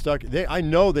shouldn't get stuck. I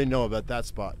know they know about that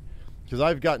spot because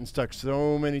I've gotten stuck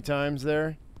so many times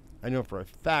there. I know for a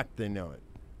fact they know it.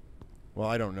 Well,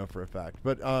 I don't know for a fact,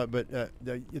 but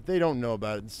if they don't know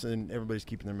about it, then everybody's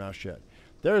keeping their mouth shut.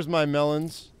 There's my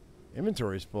melons.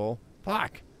 Inventory's full.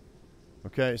 Fuck.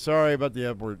 Okay, sorry about the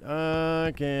upward.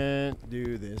 I can't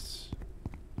do this.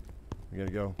 We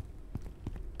gotta go.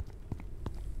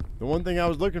 The one thing I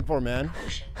was looking for, man.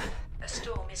 Caution. A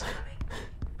storm is coming.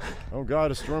 Oh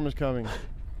God, a storm is coming.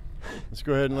 Let's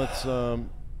go ahead and let's,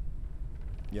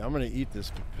 yeah, I'm gonna eat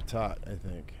this patat, I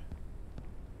think.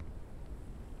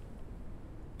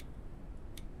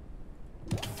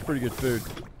 It's pretty good food,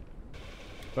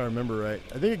 if I remember right.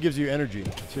 I think it gives you energy,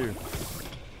 too.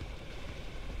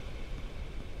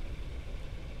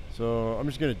 So, I'm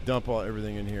just gonna dump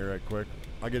everything in here right quick.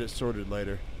 I'll get it sorted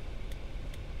later.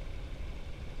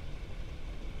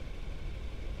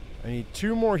 I need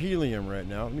 2 more helium right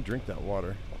now. Let me drink that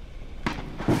water.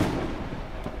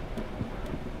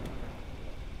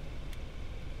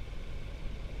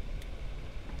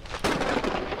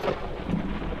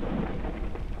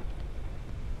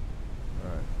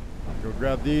 Go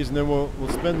grab these, and then we'll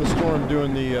spend the storm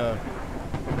doing the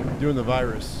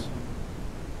virus.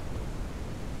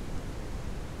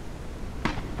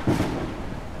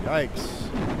 Yikes,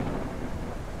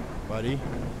 buddy.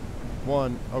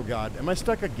 Oh God, am I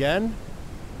stuck again?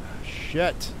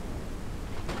 Shit.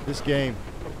 This game.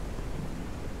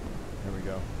 There we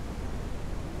go.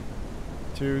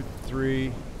 2, 3.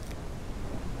 Did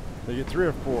I get 3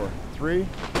 or 4? 3?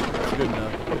 That's good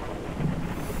enough. I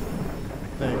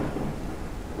think.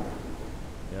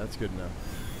 Yeah, that's good enough.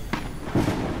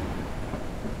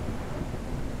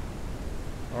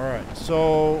 Alright,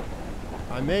 so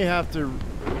I may have to...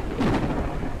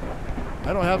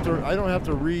 I don't have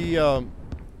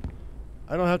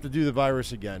to do the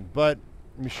virus again, but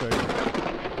let me show you.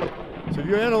 So if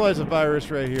you analyze a virus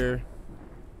right here,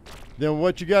 then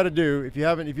what you got to do, if you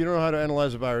don't know how to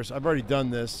analyze a virus, I've already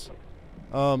done this.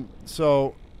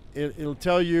 So it'll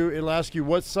tell you, it'll ask you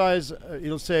what size,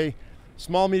 it'll say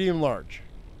small, medium, large,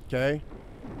 okay?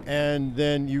 And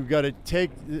then you got to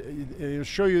take, it'll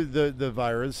show you the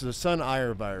virus. This is a sun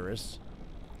ire virus.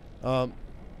 And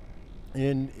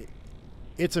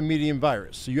it's a medium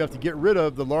virus. So you have to get rid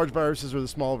of the large viruses or the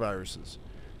small viruses,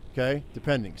 okay?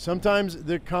 Depending. Sometimes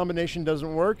the combination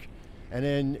doesn't work, and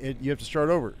then you have to start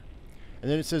over.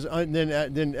 And then it says, then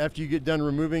after you get done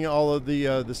removing all of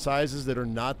the sizes that are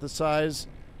not the size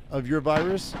of your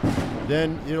virus,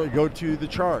 then it'll go to the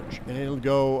charge, and it'll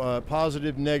go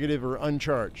positive, negative, or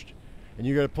uncharged. And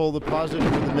you got to pull the positive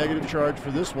or the negative charge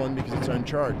for this one because it's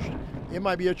uncharged. It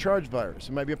might be a charged virus.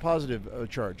 It might be a positive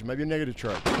charge. It might be a negative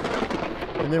charge.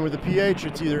 And then with the pH,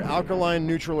 it's either alkaline,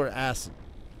 neutral, or acid.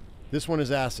 This one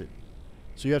is acid.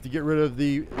 So you have to get rid of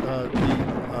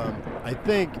I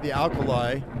think the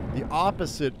alkali, the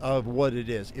opposite of what it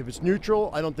is. If it's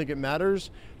neutral, I don't think it matters.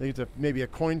 I think it's maybe a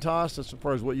coin toss as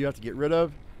far as what you have to get rid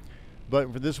of.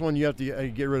 But for this one, you have to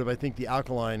get rid of, I think, the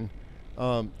alkaline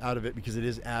out of it because it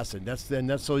is acid.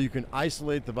 That's so you can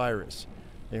isolate the virus.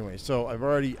 Anyway, so I've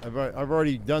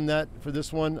already done that for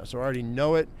this one, so I already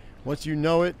know it. Once you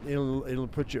know it, it'll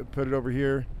put it over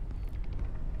here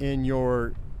in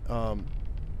your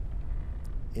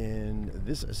in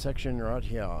this section right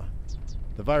here,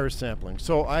 the virus sampling.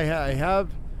 So I have,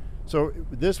 so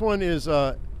this one is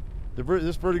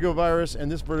this vertigo virus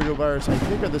and this vertigo virus I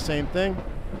think are the same thing.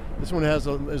 This one has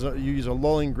you use a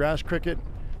lolling grass cricket.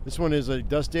 This one is a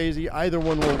dust daisy. Either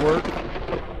one will work,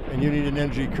 and you need an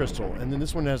energy crystal. And then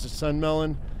this one has a sun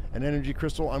melon, an energy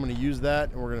crystal. I'm going to use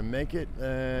that, and we're going to make it.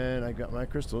 And I got my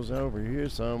crystals over here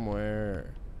somewhere.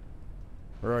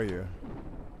 Where are you?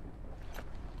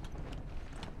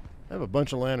 I have a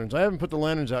bunch of lanterns. I haven't put the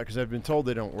lanterns out because I've been told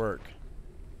they don't work.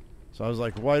 So I was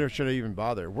like, why should I even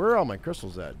bother? Where are all my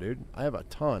crystals at, dude? I have a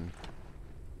ton.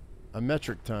 A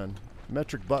metric ton.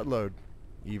 Metric buttload,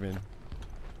 even.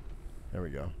 There we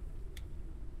go.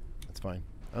 That's fine.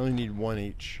 I only need one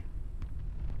each.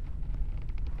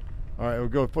 Alright, we'll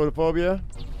go with photophobia.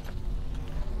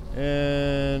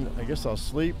 And I guess I'll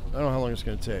sleep. I don't know how long it's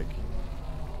going to take.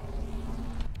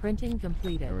 Printing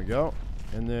completed. There we go.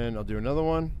 And then I'll do another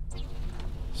one.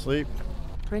 Sleep.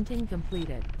 Printing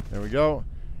completed. There we go.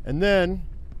 And then,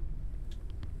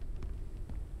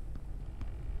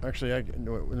 actually, let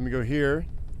me go here.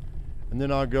 And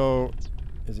then I'll go,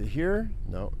 is it here?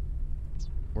 No.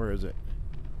 Where is it?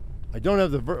 I don't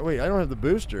have the, wait, I don't have the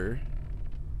booster.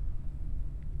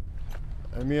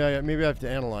 I mean, maybe I have to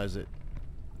analyze it.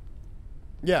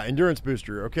 Yeah, endurance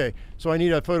booster. Okay, so I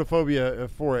need a photophobia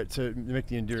for it to make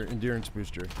the endurance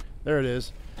booster. There it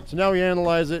is. So now we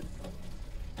analyze it.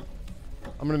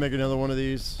 I'm going to make another one of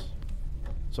these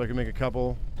so I can make a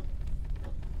couple.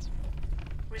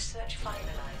 Research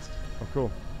finalized. Oh,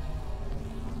 cool.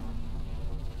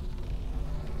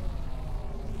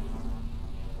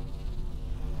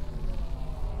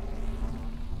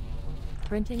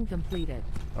 Printing completed.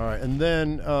 All right, and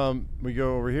then we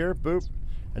go over here, boop.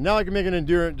 And now I can make an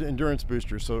endurance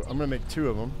booster, so I'm going to make 2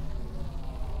 of them.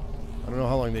 I don't know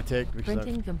how long they take because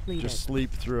Printing completed. Just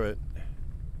sleep through it.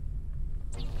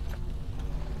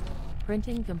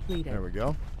 Printing completed. There we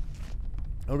go.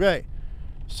 Okay,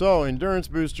 so endurance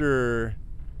booster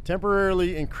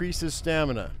temporarily increases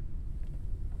stamina.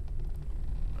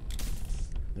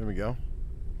 There we go.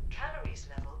 Calories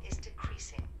level is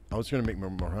decreasing. Oh, it's going to make me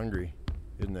more hungry,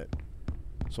 isn't it?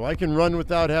 So I can run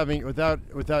without having,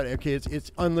 okay,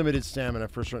 it's unlimited stamina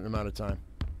for a certain amount of time.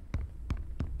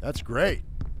 That's great.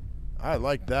 I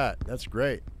like that. That's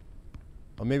great.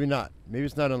 Oh, maybe not. Maybe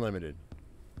it's not unlimited.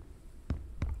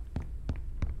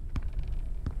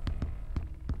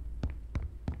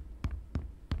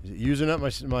 Is it using up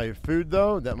my food,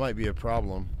 though? That might be a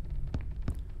problem.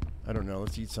 I don't know.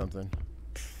 Let's eat something.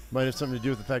 Might have something to do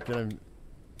with the fact that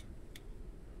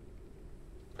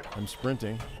I'm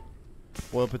sprinting.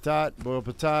 Boiled patat, boiled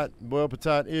patat, boiled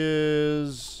patat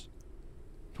is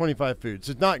 25 foods.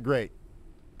 It's not great.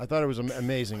 I thought it was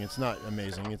amazing. It's not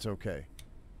amazing. It's okay.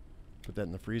 Put that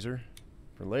in the freezer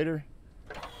for later.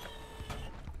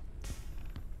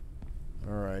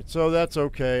 Alright, so that's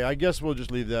okay. I guess we'll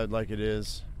just leave that like it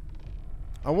is.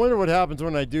 I wonder what happens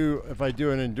when if I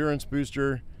do an endurance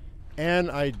booster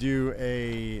and I do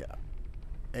a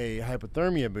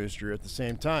hypothermia booster at the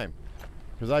same time.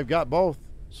 Because I've got both.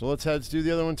 So let's do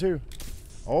the other one too.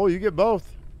 Oh, you get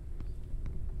both.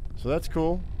 So that's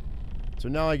cool. So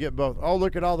now I get both. Oh,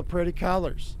 look at all the pretty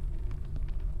colors.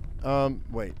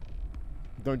 Wait.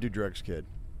 Don't do drugs, kid.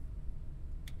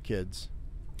 Kids.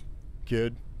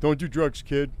 Kid. Don't do drugs,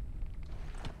 kid.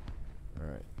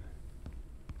 Alright.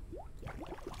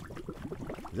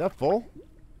 Is that full?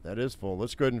 That is full.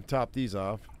 Let's go ahead and top these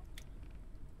off.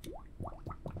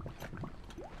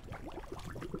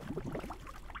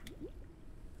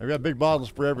 I've got big bottles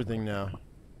for everything now.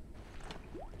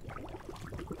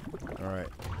 Alright.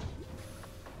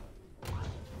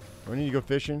 We need to go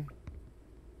fishing.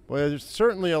 Well, there's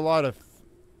certainly a lot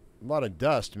of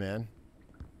dust, man.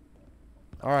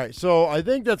 Alright, so I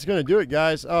think that's going to do it,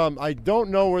 guys. I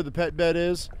don't know where the pet bed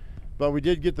is, but we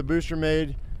did get the booster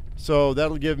made. So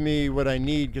that'll give me what I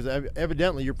need, because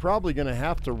evidently you're probably going to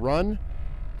have to run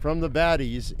from the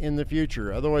baddies in the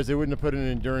future. Otherwise, they wouldn't have put an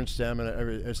endurance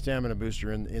stamina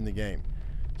booster in the game.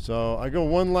 So I go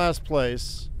one last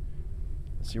place.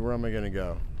 Let's see, where am I going to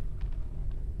go?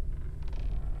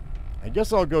 I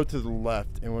guess I'll go to the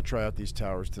left, and we'll try out these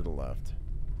towers to the left.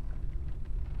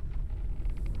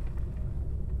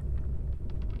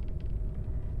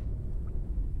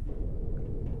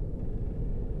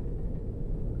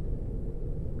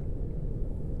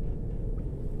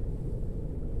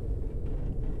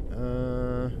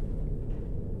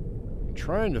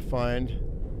 trying to find...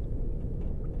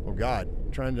 Oh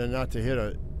God, trying to not to hit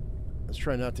a... Let's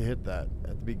try not to hit that.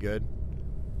 That'd be good.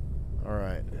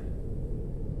 Alright.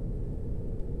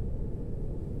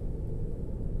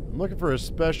 I'm looking for a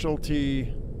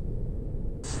specialty...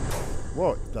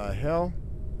 What the hell?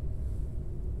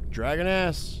 Dragon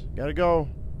ass. Gotta go.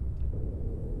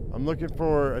 I'm looking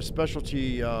for a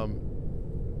specialty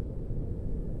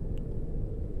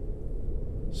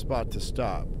spot to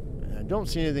stop. And I don't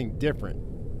see anything different.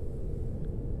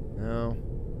 No.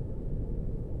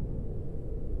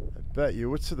 I bet you.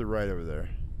 What's to the right over there?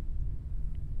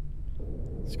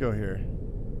 Let's go here.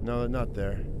 No, not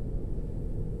there.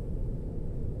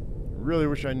 Really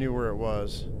wish I knew where it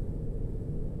was.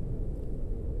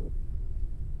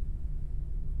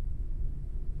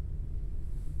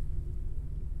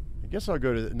 I guess I'll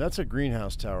go to... That's a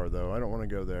greenhouse tower, though. I don't want to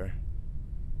go there.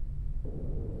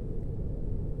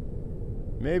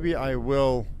 Maybe I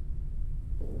will...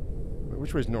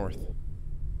 Which way's north?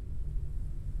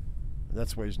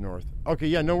 That's way's north. Okay,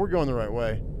 yeah, no, we're going the right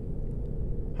way.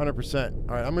 100%.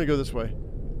 All right, I'm going to go this way.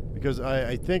 Because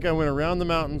I think I went around the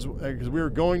mountains... Because we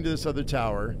were going to this other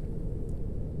tower.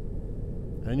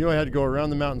 I knew I had to go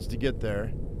around the mountains to get there.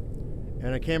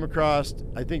 And I came across...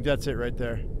 I think that's it right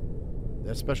there.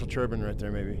 That special turbine right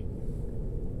there, maybe.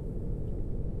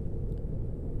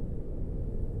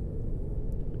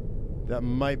 That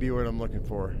might be what I'm looking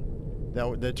for.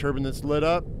 That turbine that's lit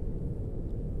up,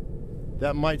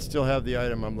 that might still have the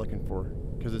item I'm looking for,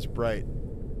 because it's bright.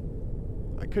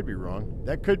 I could be wrong.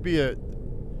 That could be the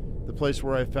place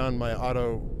where I found my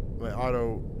auto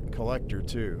collector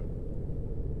too.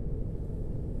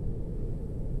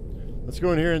 Let's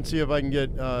go in here and see if I can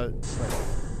get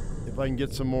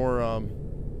some more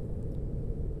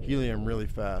helium really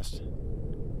fast.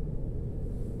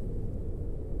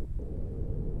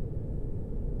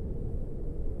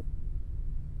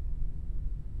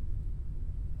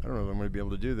 I don't know if I'm going to be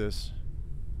able to do this.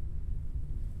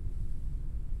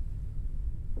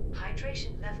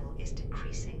 Hydration level is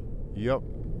decreasing. Yep.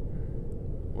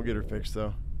 We'll get her fixed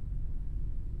though.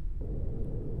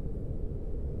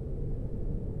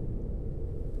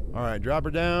 Alright, drop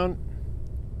her down.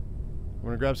 I'm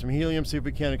going to grab some helium, see if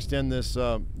we can extend this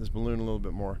this balloon a little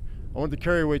bit more. I want the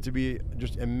carry weight to be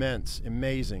just immense,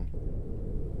 amazing.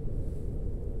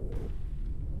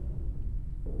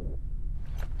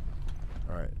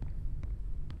 Alright.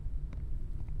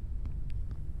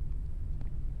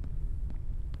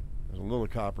 There's a little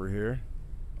copper here.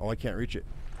 Oh, I can't reach it.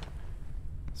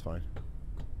 It's fine.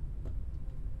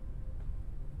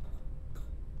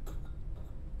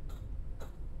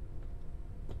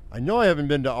 I know I haven't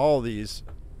been to all these.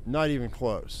 Not even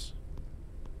close.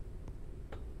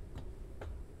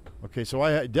 Okay, so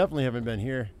I definitely haven't been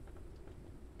here.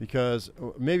 Because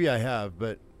maybe I have,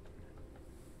 but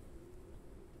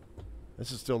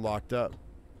this is still locked up.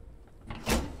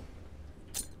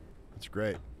 That's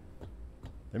great.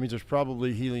 That means there's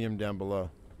probably helium down below.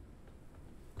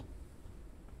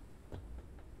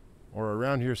 Or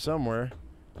around here somewhere.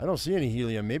 I don't see any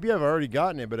helium. Maybe I've already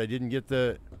gotten it, but I didn't get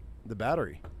the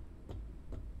battery.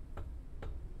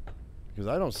 Because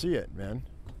I don't see it, man.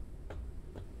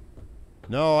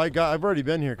 No, I've already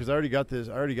been here because I already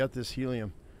got this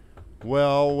helium.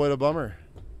 Well, what a bummer.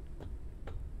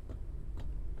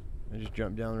 I just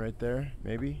jump down right there,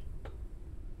 maybe.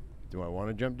 Do I want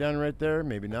to jump down right there?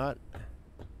 Maybe not.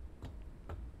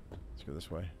 Let's go this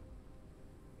way.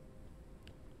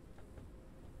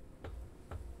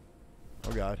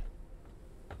 Oh God.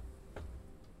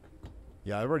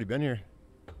 Yeah, I've already been here.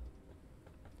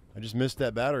 I just missed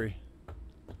that battery.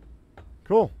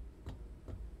 Cool.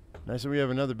 Nice that we have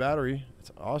another battery.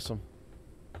 That's awesome.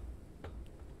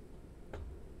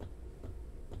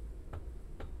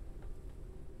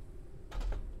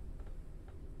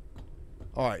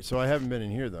 Alright, so I haven't been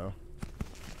in here though.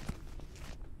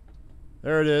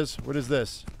 There it is. What is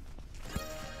this?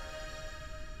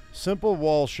 Simple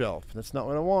wall shelf. That's not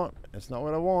what I want. That's not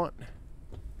what I want.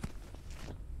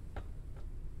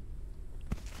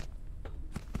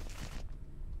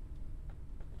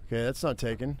 Okay, that's not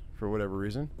taken for whatever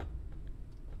reason.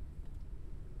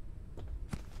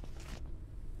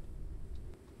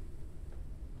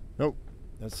 Nope.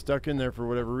 That's stuck in there for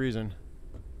whatever reason.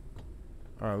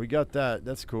 Alright, we got that.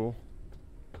 That's cool.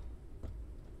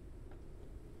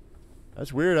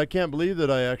 That's weird. I can't believe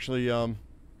that I actually, oh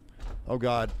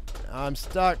God. I'm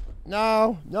stuck.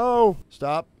 No! No!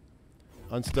 Stop.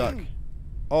 Unstuck.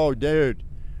 Oh, dude.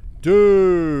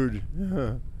 Dude!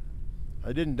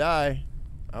 I didn't die.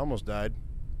 I almost died.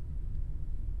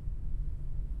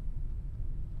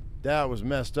 That was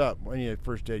messed up. I need a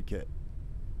first aid kit.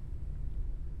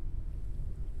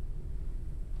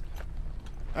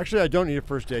 Actually, I don't need a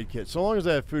first aid kit. So long as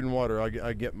I have food and water,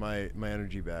 I get my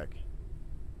energy back.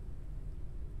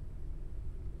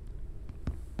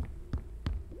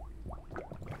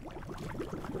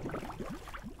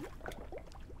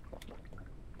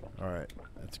 Alright,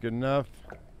 that's good enough.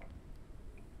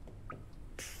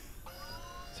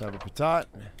 Let's have a patat.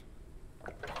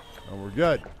 And we're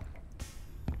good.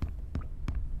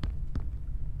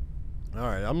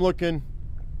 Alright, I'm looking.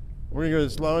 We're gonna go to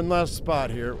this one last spot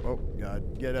here. Oh,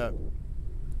 God, get up.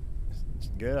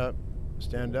 Get up.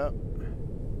 Stand up.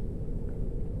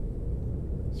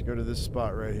 Let's go to this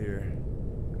spot right here.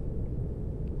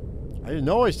 I didn't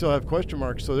know I still have question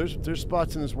marks, so there's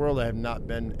spots in this world I have not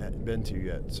been to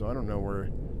yet, so I don't know where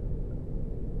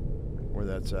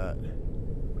that's at.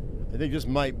 I think this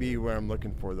might be where I'm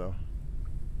looking for, though.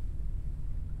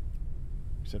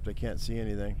 Except I can't see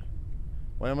anything.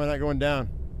 Why am I not going down?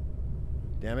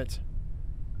 Damn it.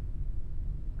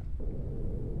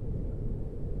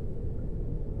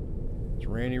 It's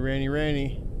rainy, rainy,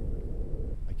 rainy.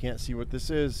 I can't see what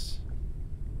this is.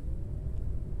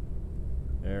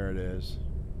 There it is.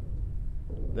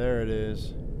 There it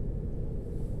is.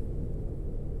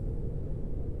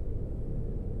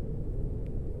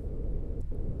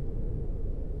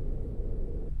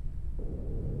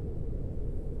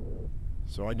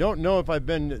 So I don't know if I've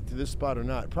been to this spot or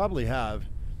not. Probably have,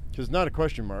 because it's not a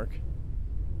question mark.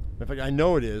 In fact, I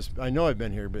know it is. I know I've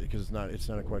been here, but because it's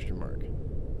not a question mark.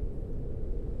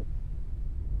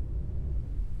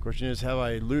 Question is, have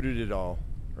I looted it all,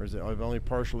 or is it I've only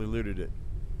partially looted it?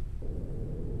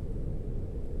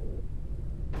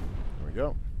 There we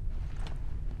go.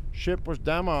 Ship was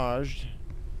damaged.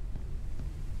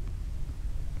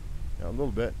 Yeah, a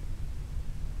little bit.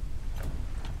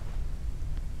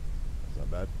 That's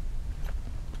not bad.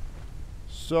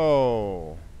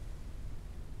 So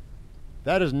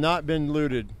that has not been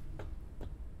looted.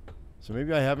 So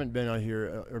maybe I haven't been out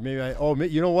here, or maybe oh,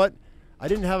 you know what? I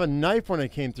didn't have a knife when I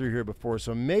came through here before,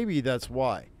 so maybe that's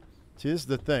why. See, this is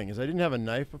the thing, is I didn't have a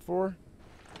knife before.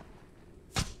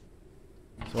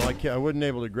 So I wasn't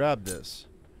able to grab this.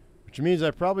 Which means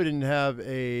I probably didn't have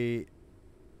a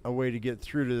way to get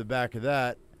through to the back of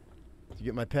that to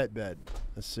get my pet bed.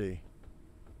 Let's see.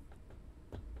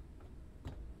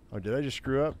 Oh, did I just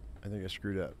screw up? I think I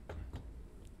screwed up.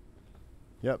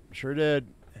 Yep, sure did.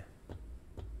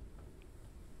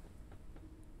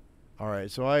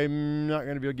 Alright, so I'm not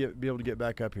going to be able to get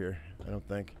back up here, I don't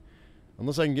think.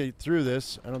 Unless I can get through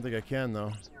this. I don't think I can,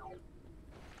 though.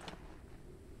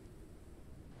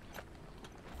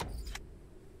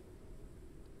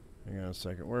 Hang on a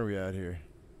second. Where are we at here?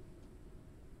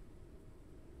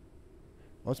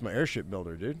 Oh, it's my airship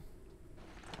builder, dude.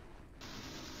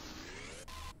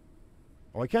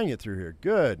 Oh, I can get through here.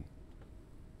 Good.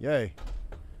 Yay.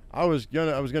 I was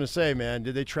gonna say, man,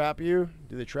 did they trap you?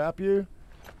 Did they trap you?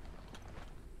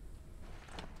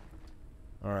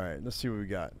 All right, let's see what we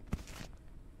got.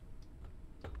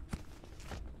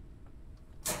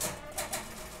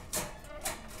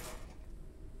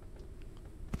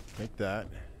 Take that.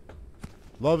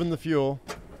 Loving the fuel.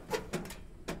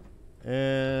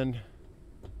 And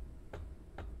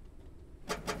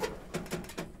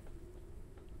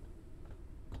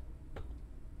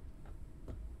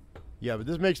yeah, but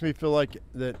this makes me feel like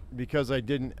that because I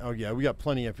didn't. Oh yeah, we got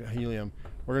plenty of helium.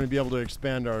 We're going to be able to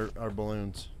expand our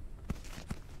balloons.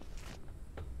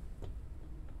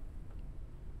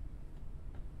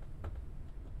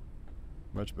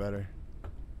 Much better.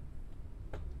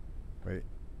 Wait.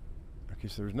 Okay,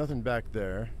 so there's nothing back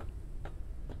there.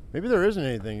 Maybe there isn't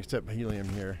anything except helium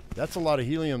here. That's a lot of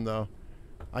helium, though.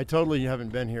 I totally haven't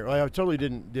been here. I totally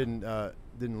didn't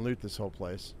loot this whole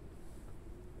place.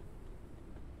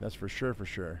 That's for sure, for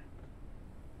sure.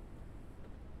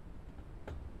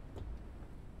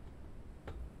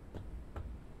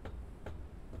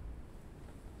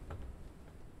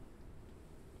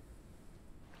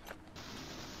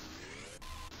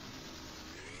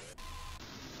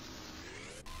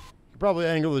 Could probably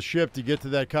angle the ship to get to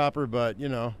that copper, but you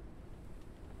know,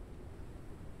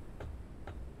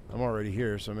 I'm already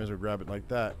here, so I may as well grab it like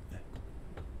that.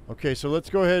 Okay, so let's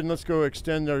go ahead and let's go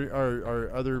extend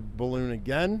our other balloon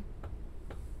again.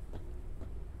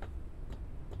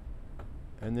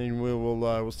 And then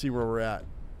we'll see where we're at.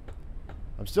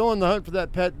 I'm still on the hunt for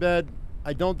that pet bed.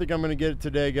 I don't think I'm going to get it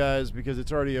today, guys, because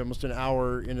it's already almost an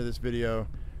hour into this video.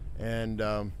 And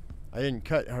I didn't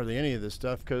cut hardly any of this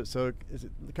stuff, so it's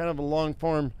kind of a long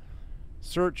form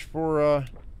search for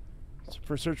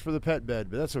the pet bed,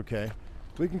 but that's okay.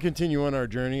 We can continue on our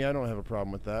journey. I don't have a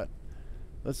problem with that.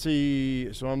 Let's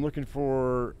see. So I'm looking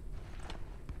for.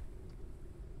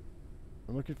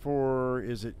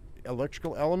 Is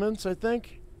electrical elements, I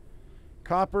think.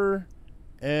 Copper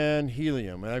and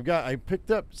helium. And I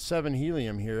picked up 7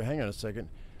 helium here. Hang on a second.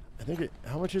 I think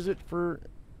how much is it for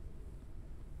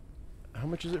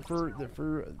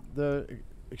the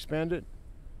expanded?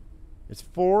 It's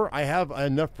 4. I have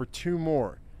enough for 2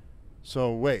 more.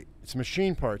 So wait, it's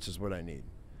machine parts is what I need.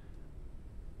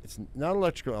 It's not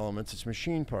electrical elements, it's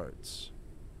machine parts.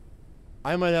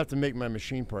 I might have to make my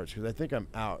machine parts because I think I'm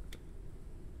out.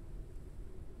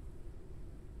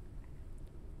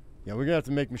 Yeah, we're gonna have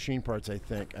to make machine parts, I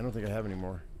think. I don't think I have any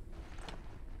more.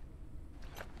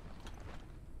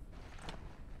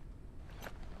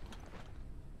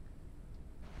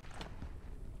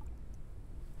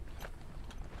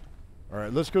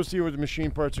 Alright, let's go see what the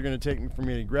machine parts are gonna take for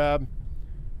me to grab.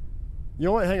 You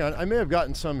know what? Hang on. I may have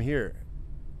gotten some here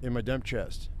in my dump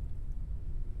chest.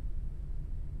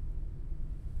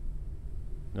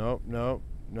 Nope, nope,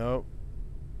 nope.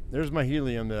 There's my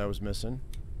helium that I was missing.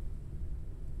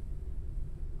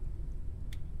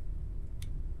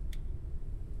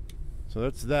 So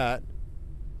that's that.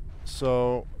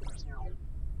 So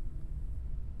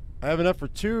I have enough for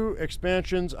 2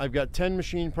 expansions. I've got 10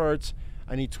 machine parts.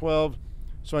 I need 12.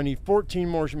 So I need 14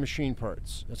 more machine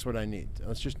parts. That's what I need.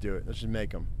 Let's just do it. Let's just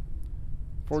make them.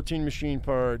 14 machine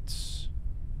parts.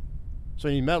 So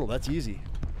I need metal. That's easy.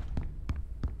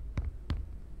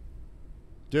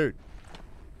 Dude,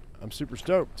 I'm super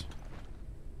stoked.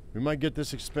 We might get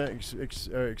this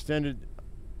extended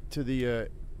to the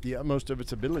utmost of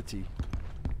its ability.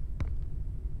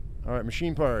 All right,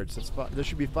 machine parts. This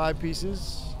should be 5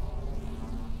 pieces.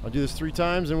 I'll do this 3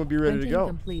 times and we'll be ready to go.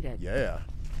 Completed. Yeah.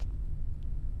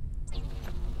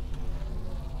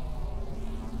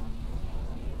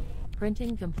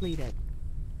 Printing completed.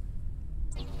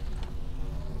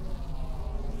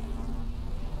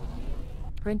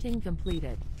 Printing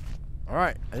completed. All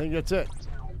right, I think that's it.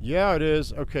 Yeah, it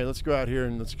is. Okay, let's go out here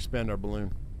and let's expand our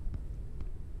balloon.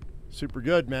 Super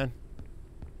good, man.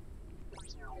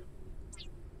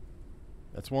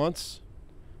 That's once.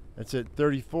 That's at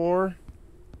 34.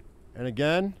 And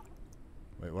again.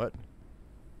 Wait, what?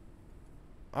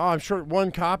 Oh, I'm short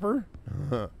 1 copper?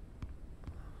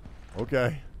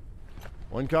 Okay.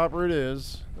 1 copper it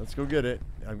is. Let's go get it.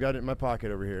 I've got it in my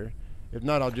pocket over here. If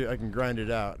not, I can grind it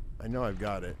out. I know I've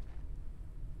got it.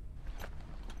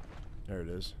 There it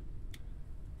is.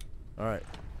 All right.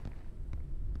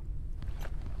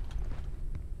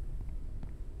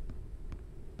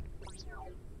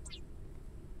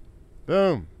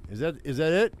 Boom. Is that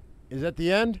it? Is that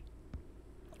the end?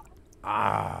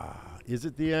 Ah, is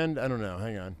it the end? I don't know.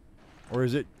 Hang on. Or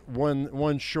is it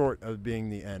one short of being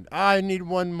the end? I need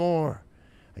 1 more.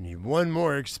 I need 1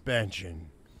 more expansion.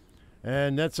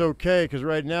 And that's okay, because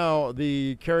right now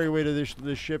the carry weight of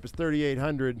this ship is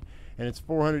 3,800, and it's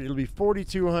 400. It'll be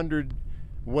 4,200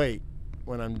 weight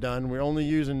when I'm done. We're only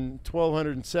using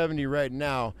 1,270 right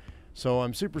now, so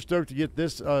I'm super stoked to get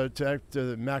this to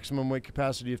the maximum weight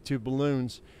capacity of 2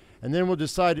 balloons. And then we'll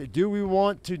decide, do we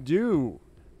want to do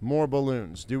more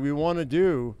balloons? Do we want to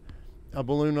do a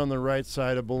balloon on the right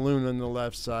side, a balloon on the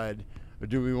left side? Or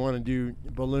do we want to do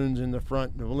balloons in the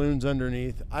front, the balloons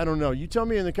underneath? I don't know. You tell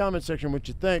me in the comment section what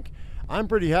you think. I'm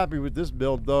pretty happy with this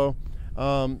build, though.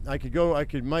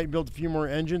 Might build a few more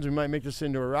engines. We might make this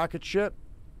into a rocket ship.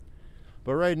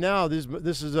 But right now,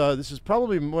 this is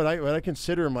probably what I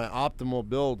consider my optimal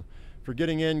build for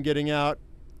getting in, getting out,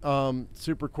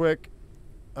 super quick,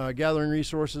 gathering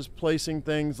resources, placing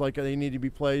things like they need to be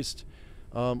placed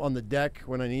on the deck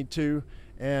when I need to,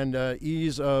 and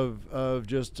ease of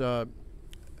just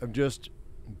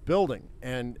building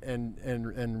and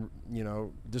you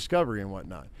know, discovery and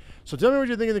whatnot. So tell me what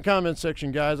you think in the comments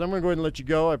section, guys. I'm going to go ahead and let you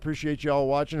go. I appreciate you all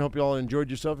watching. Hope you all enjoyed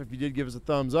yourself. If you did, give us a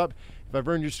thumbs up. If I've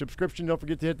earned your subscription, don't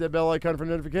forget to hit that bell icon for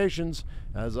notifications.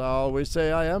 As I always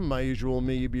say, I am my usual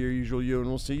me, you be your usual you, and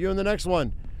we'll see you in the next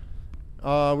one,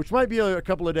 which might be a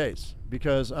couple of days,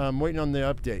 because I'm waiting on the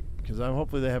update, because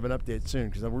hopefully they have an update soon,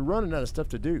 because we're running out of stuff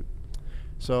to do.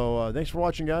 So thanks for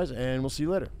watching, guys, and we'll see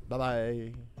you later.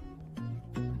 Bye-bye.